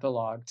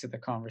epilogue to the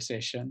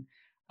conversation.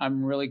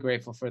 I'm really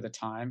grateful for the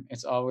time.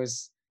 It's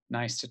always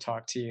nice to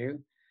talk to you.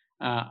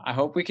 I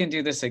hope we can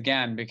do this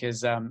again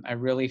because I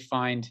really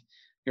find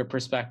your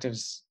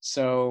perspectives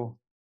so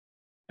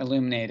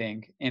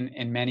illuminating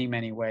in many,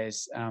 many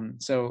ways.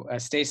 So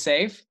stay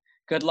safe,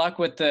 Good luck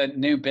with the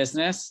new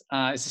business.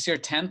 Is this your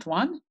 10th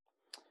one?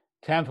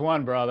 10th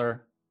one,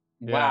 brother.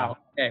 Wow.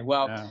 Okay.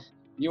 Well,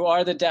 you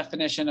are the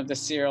definition of the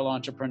serial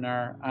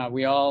entrepreneur.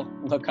 We all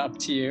look up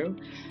to you.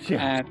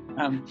 Yeah.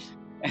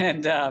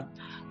 And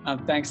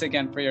thanks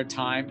again for your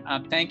time.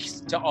 Thanks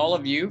to all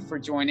of you for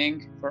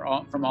joining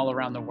from all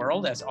around the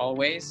world. As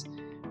always,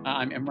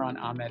 I'm Imran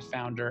Ahmed,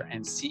 founder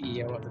and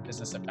CEO of the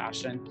Business of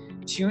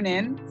Fashion. Tune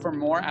in for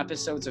more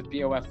episodes of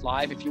BOF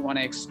Live. If you want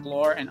to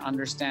explore and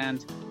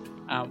understand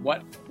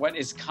what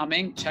is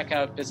coming, check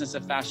out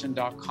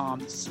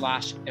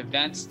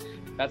businessoffashion.com/events.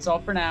 That's all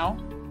for now.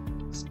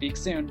 Speak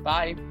soon.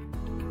 Bye.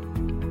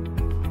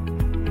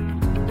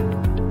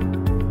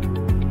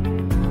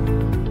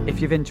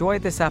 If you've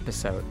enjoyed this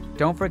episode,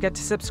 don't forget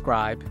to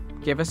subscribe,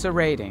 give us a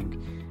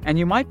rating, and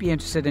you might be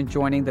interested in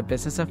joining the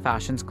Business of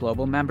Fashion's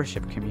global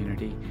membership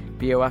community,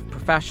 BOF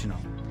Professional.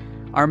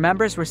 Our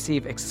members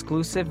receive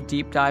exclusive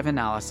deep dive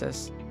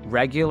analysis,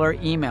 regular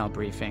email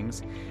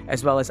briefings,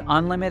 as well as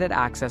unlimited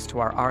access to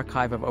our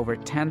archive of over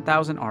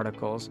 10,000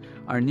 articles,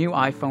 our new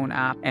iPhone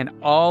app, and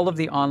all of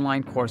the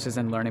online courses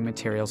and learning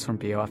materials from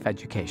BOF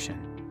Education.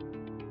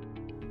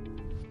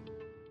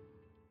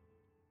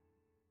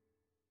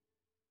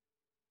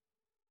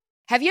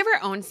 Have you ever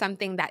owned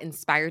something that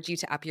inspired you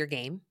to up your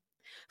game?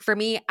 For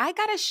me, I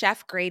got a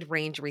chef-grade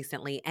range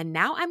recently, and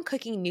now I'm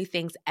cooking new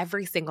things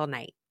every single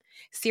night.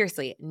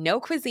 Seriously, no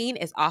cuisine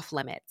is off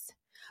limits.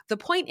 The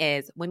point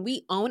is, when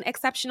we own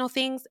exceptional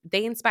things,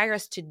 they inspire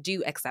us to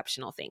do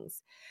exceptional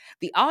things.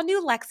 The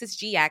all-new Lexus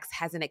GX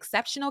has an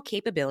exceptional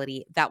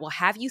capability that will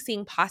have you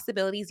seeing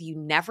possibilities you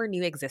never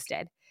knew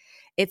existed.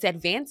 Its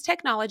advanced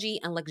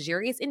technology and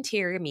luxurious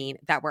interior mean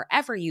that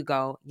wherever you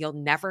go, you'll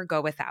never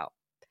go without.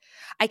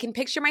 I can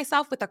picture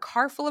myself with a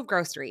car full of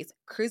groceries,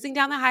 cruising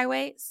down the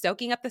highway,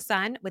 soaking up the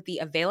sun with the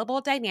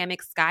available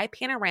dynamic sky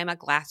panorama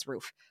glass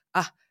roof.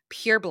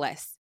 Pure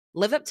bliss.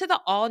 Live up to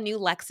the all-new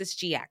Lexus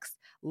GX.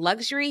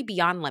 Luxury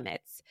beyond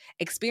limits.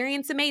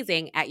 Experience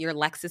amazing at your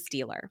Lexus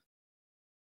dealer.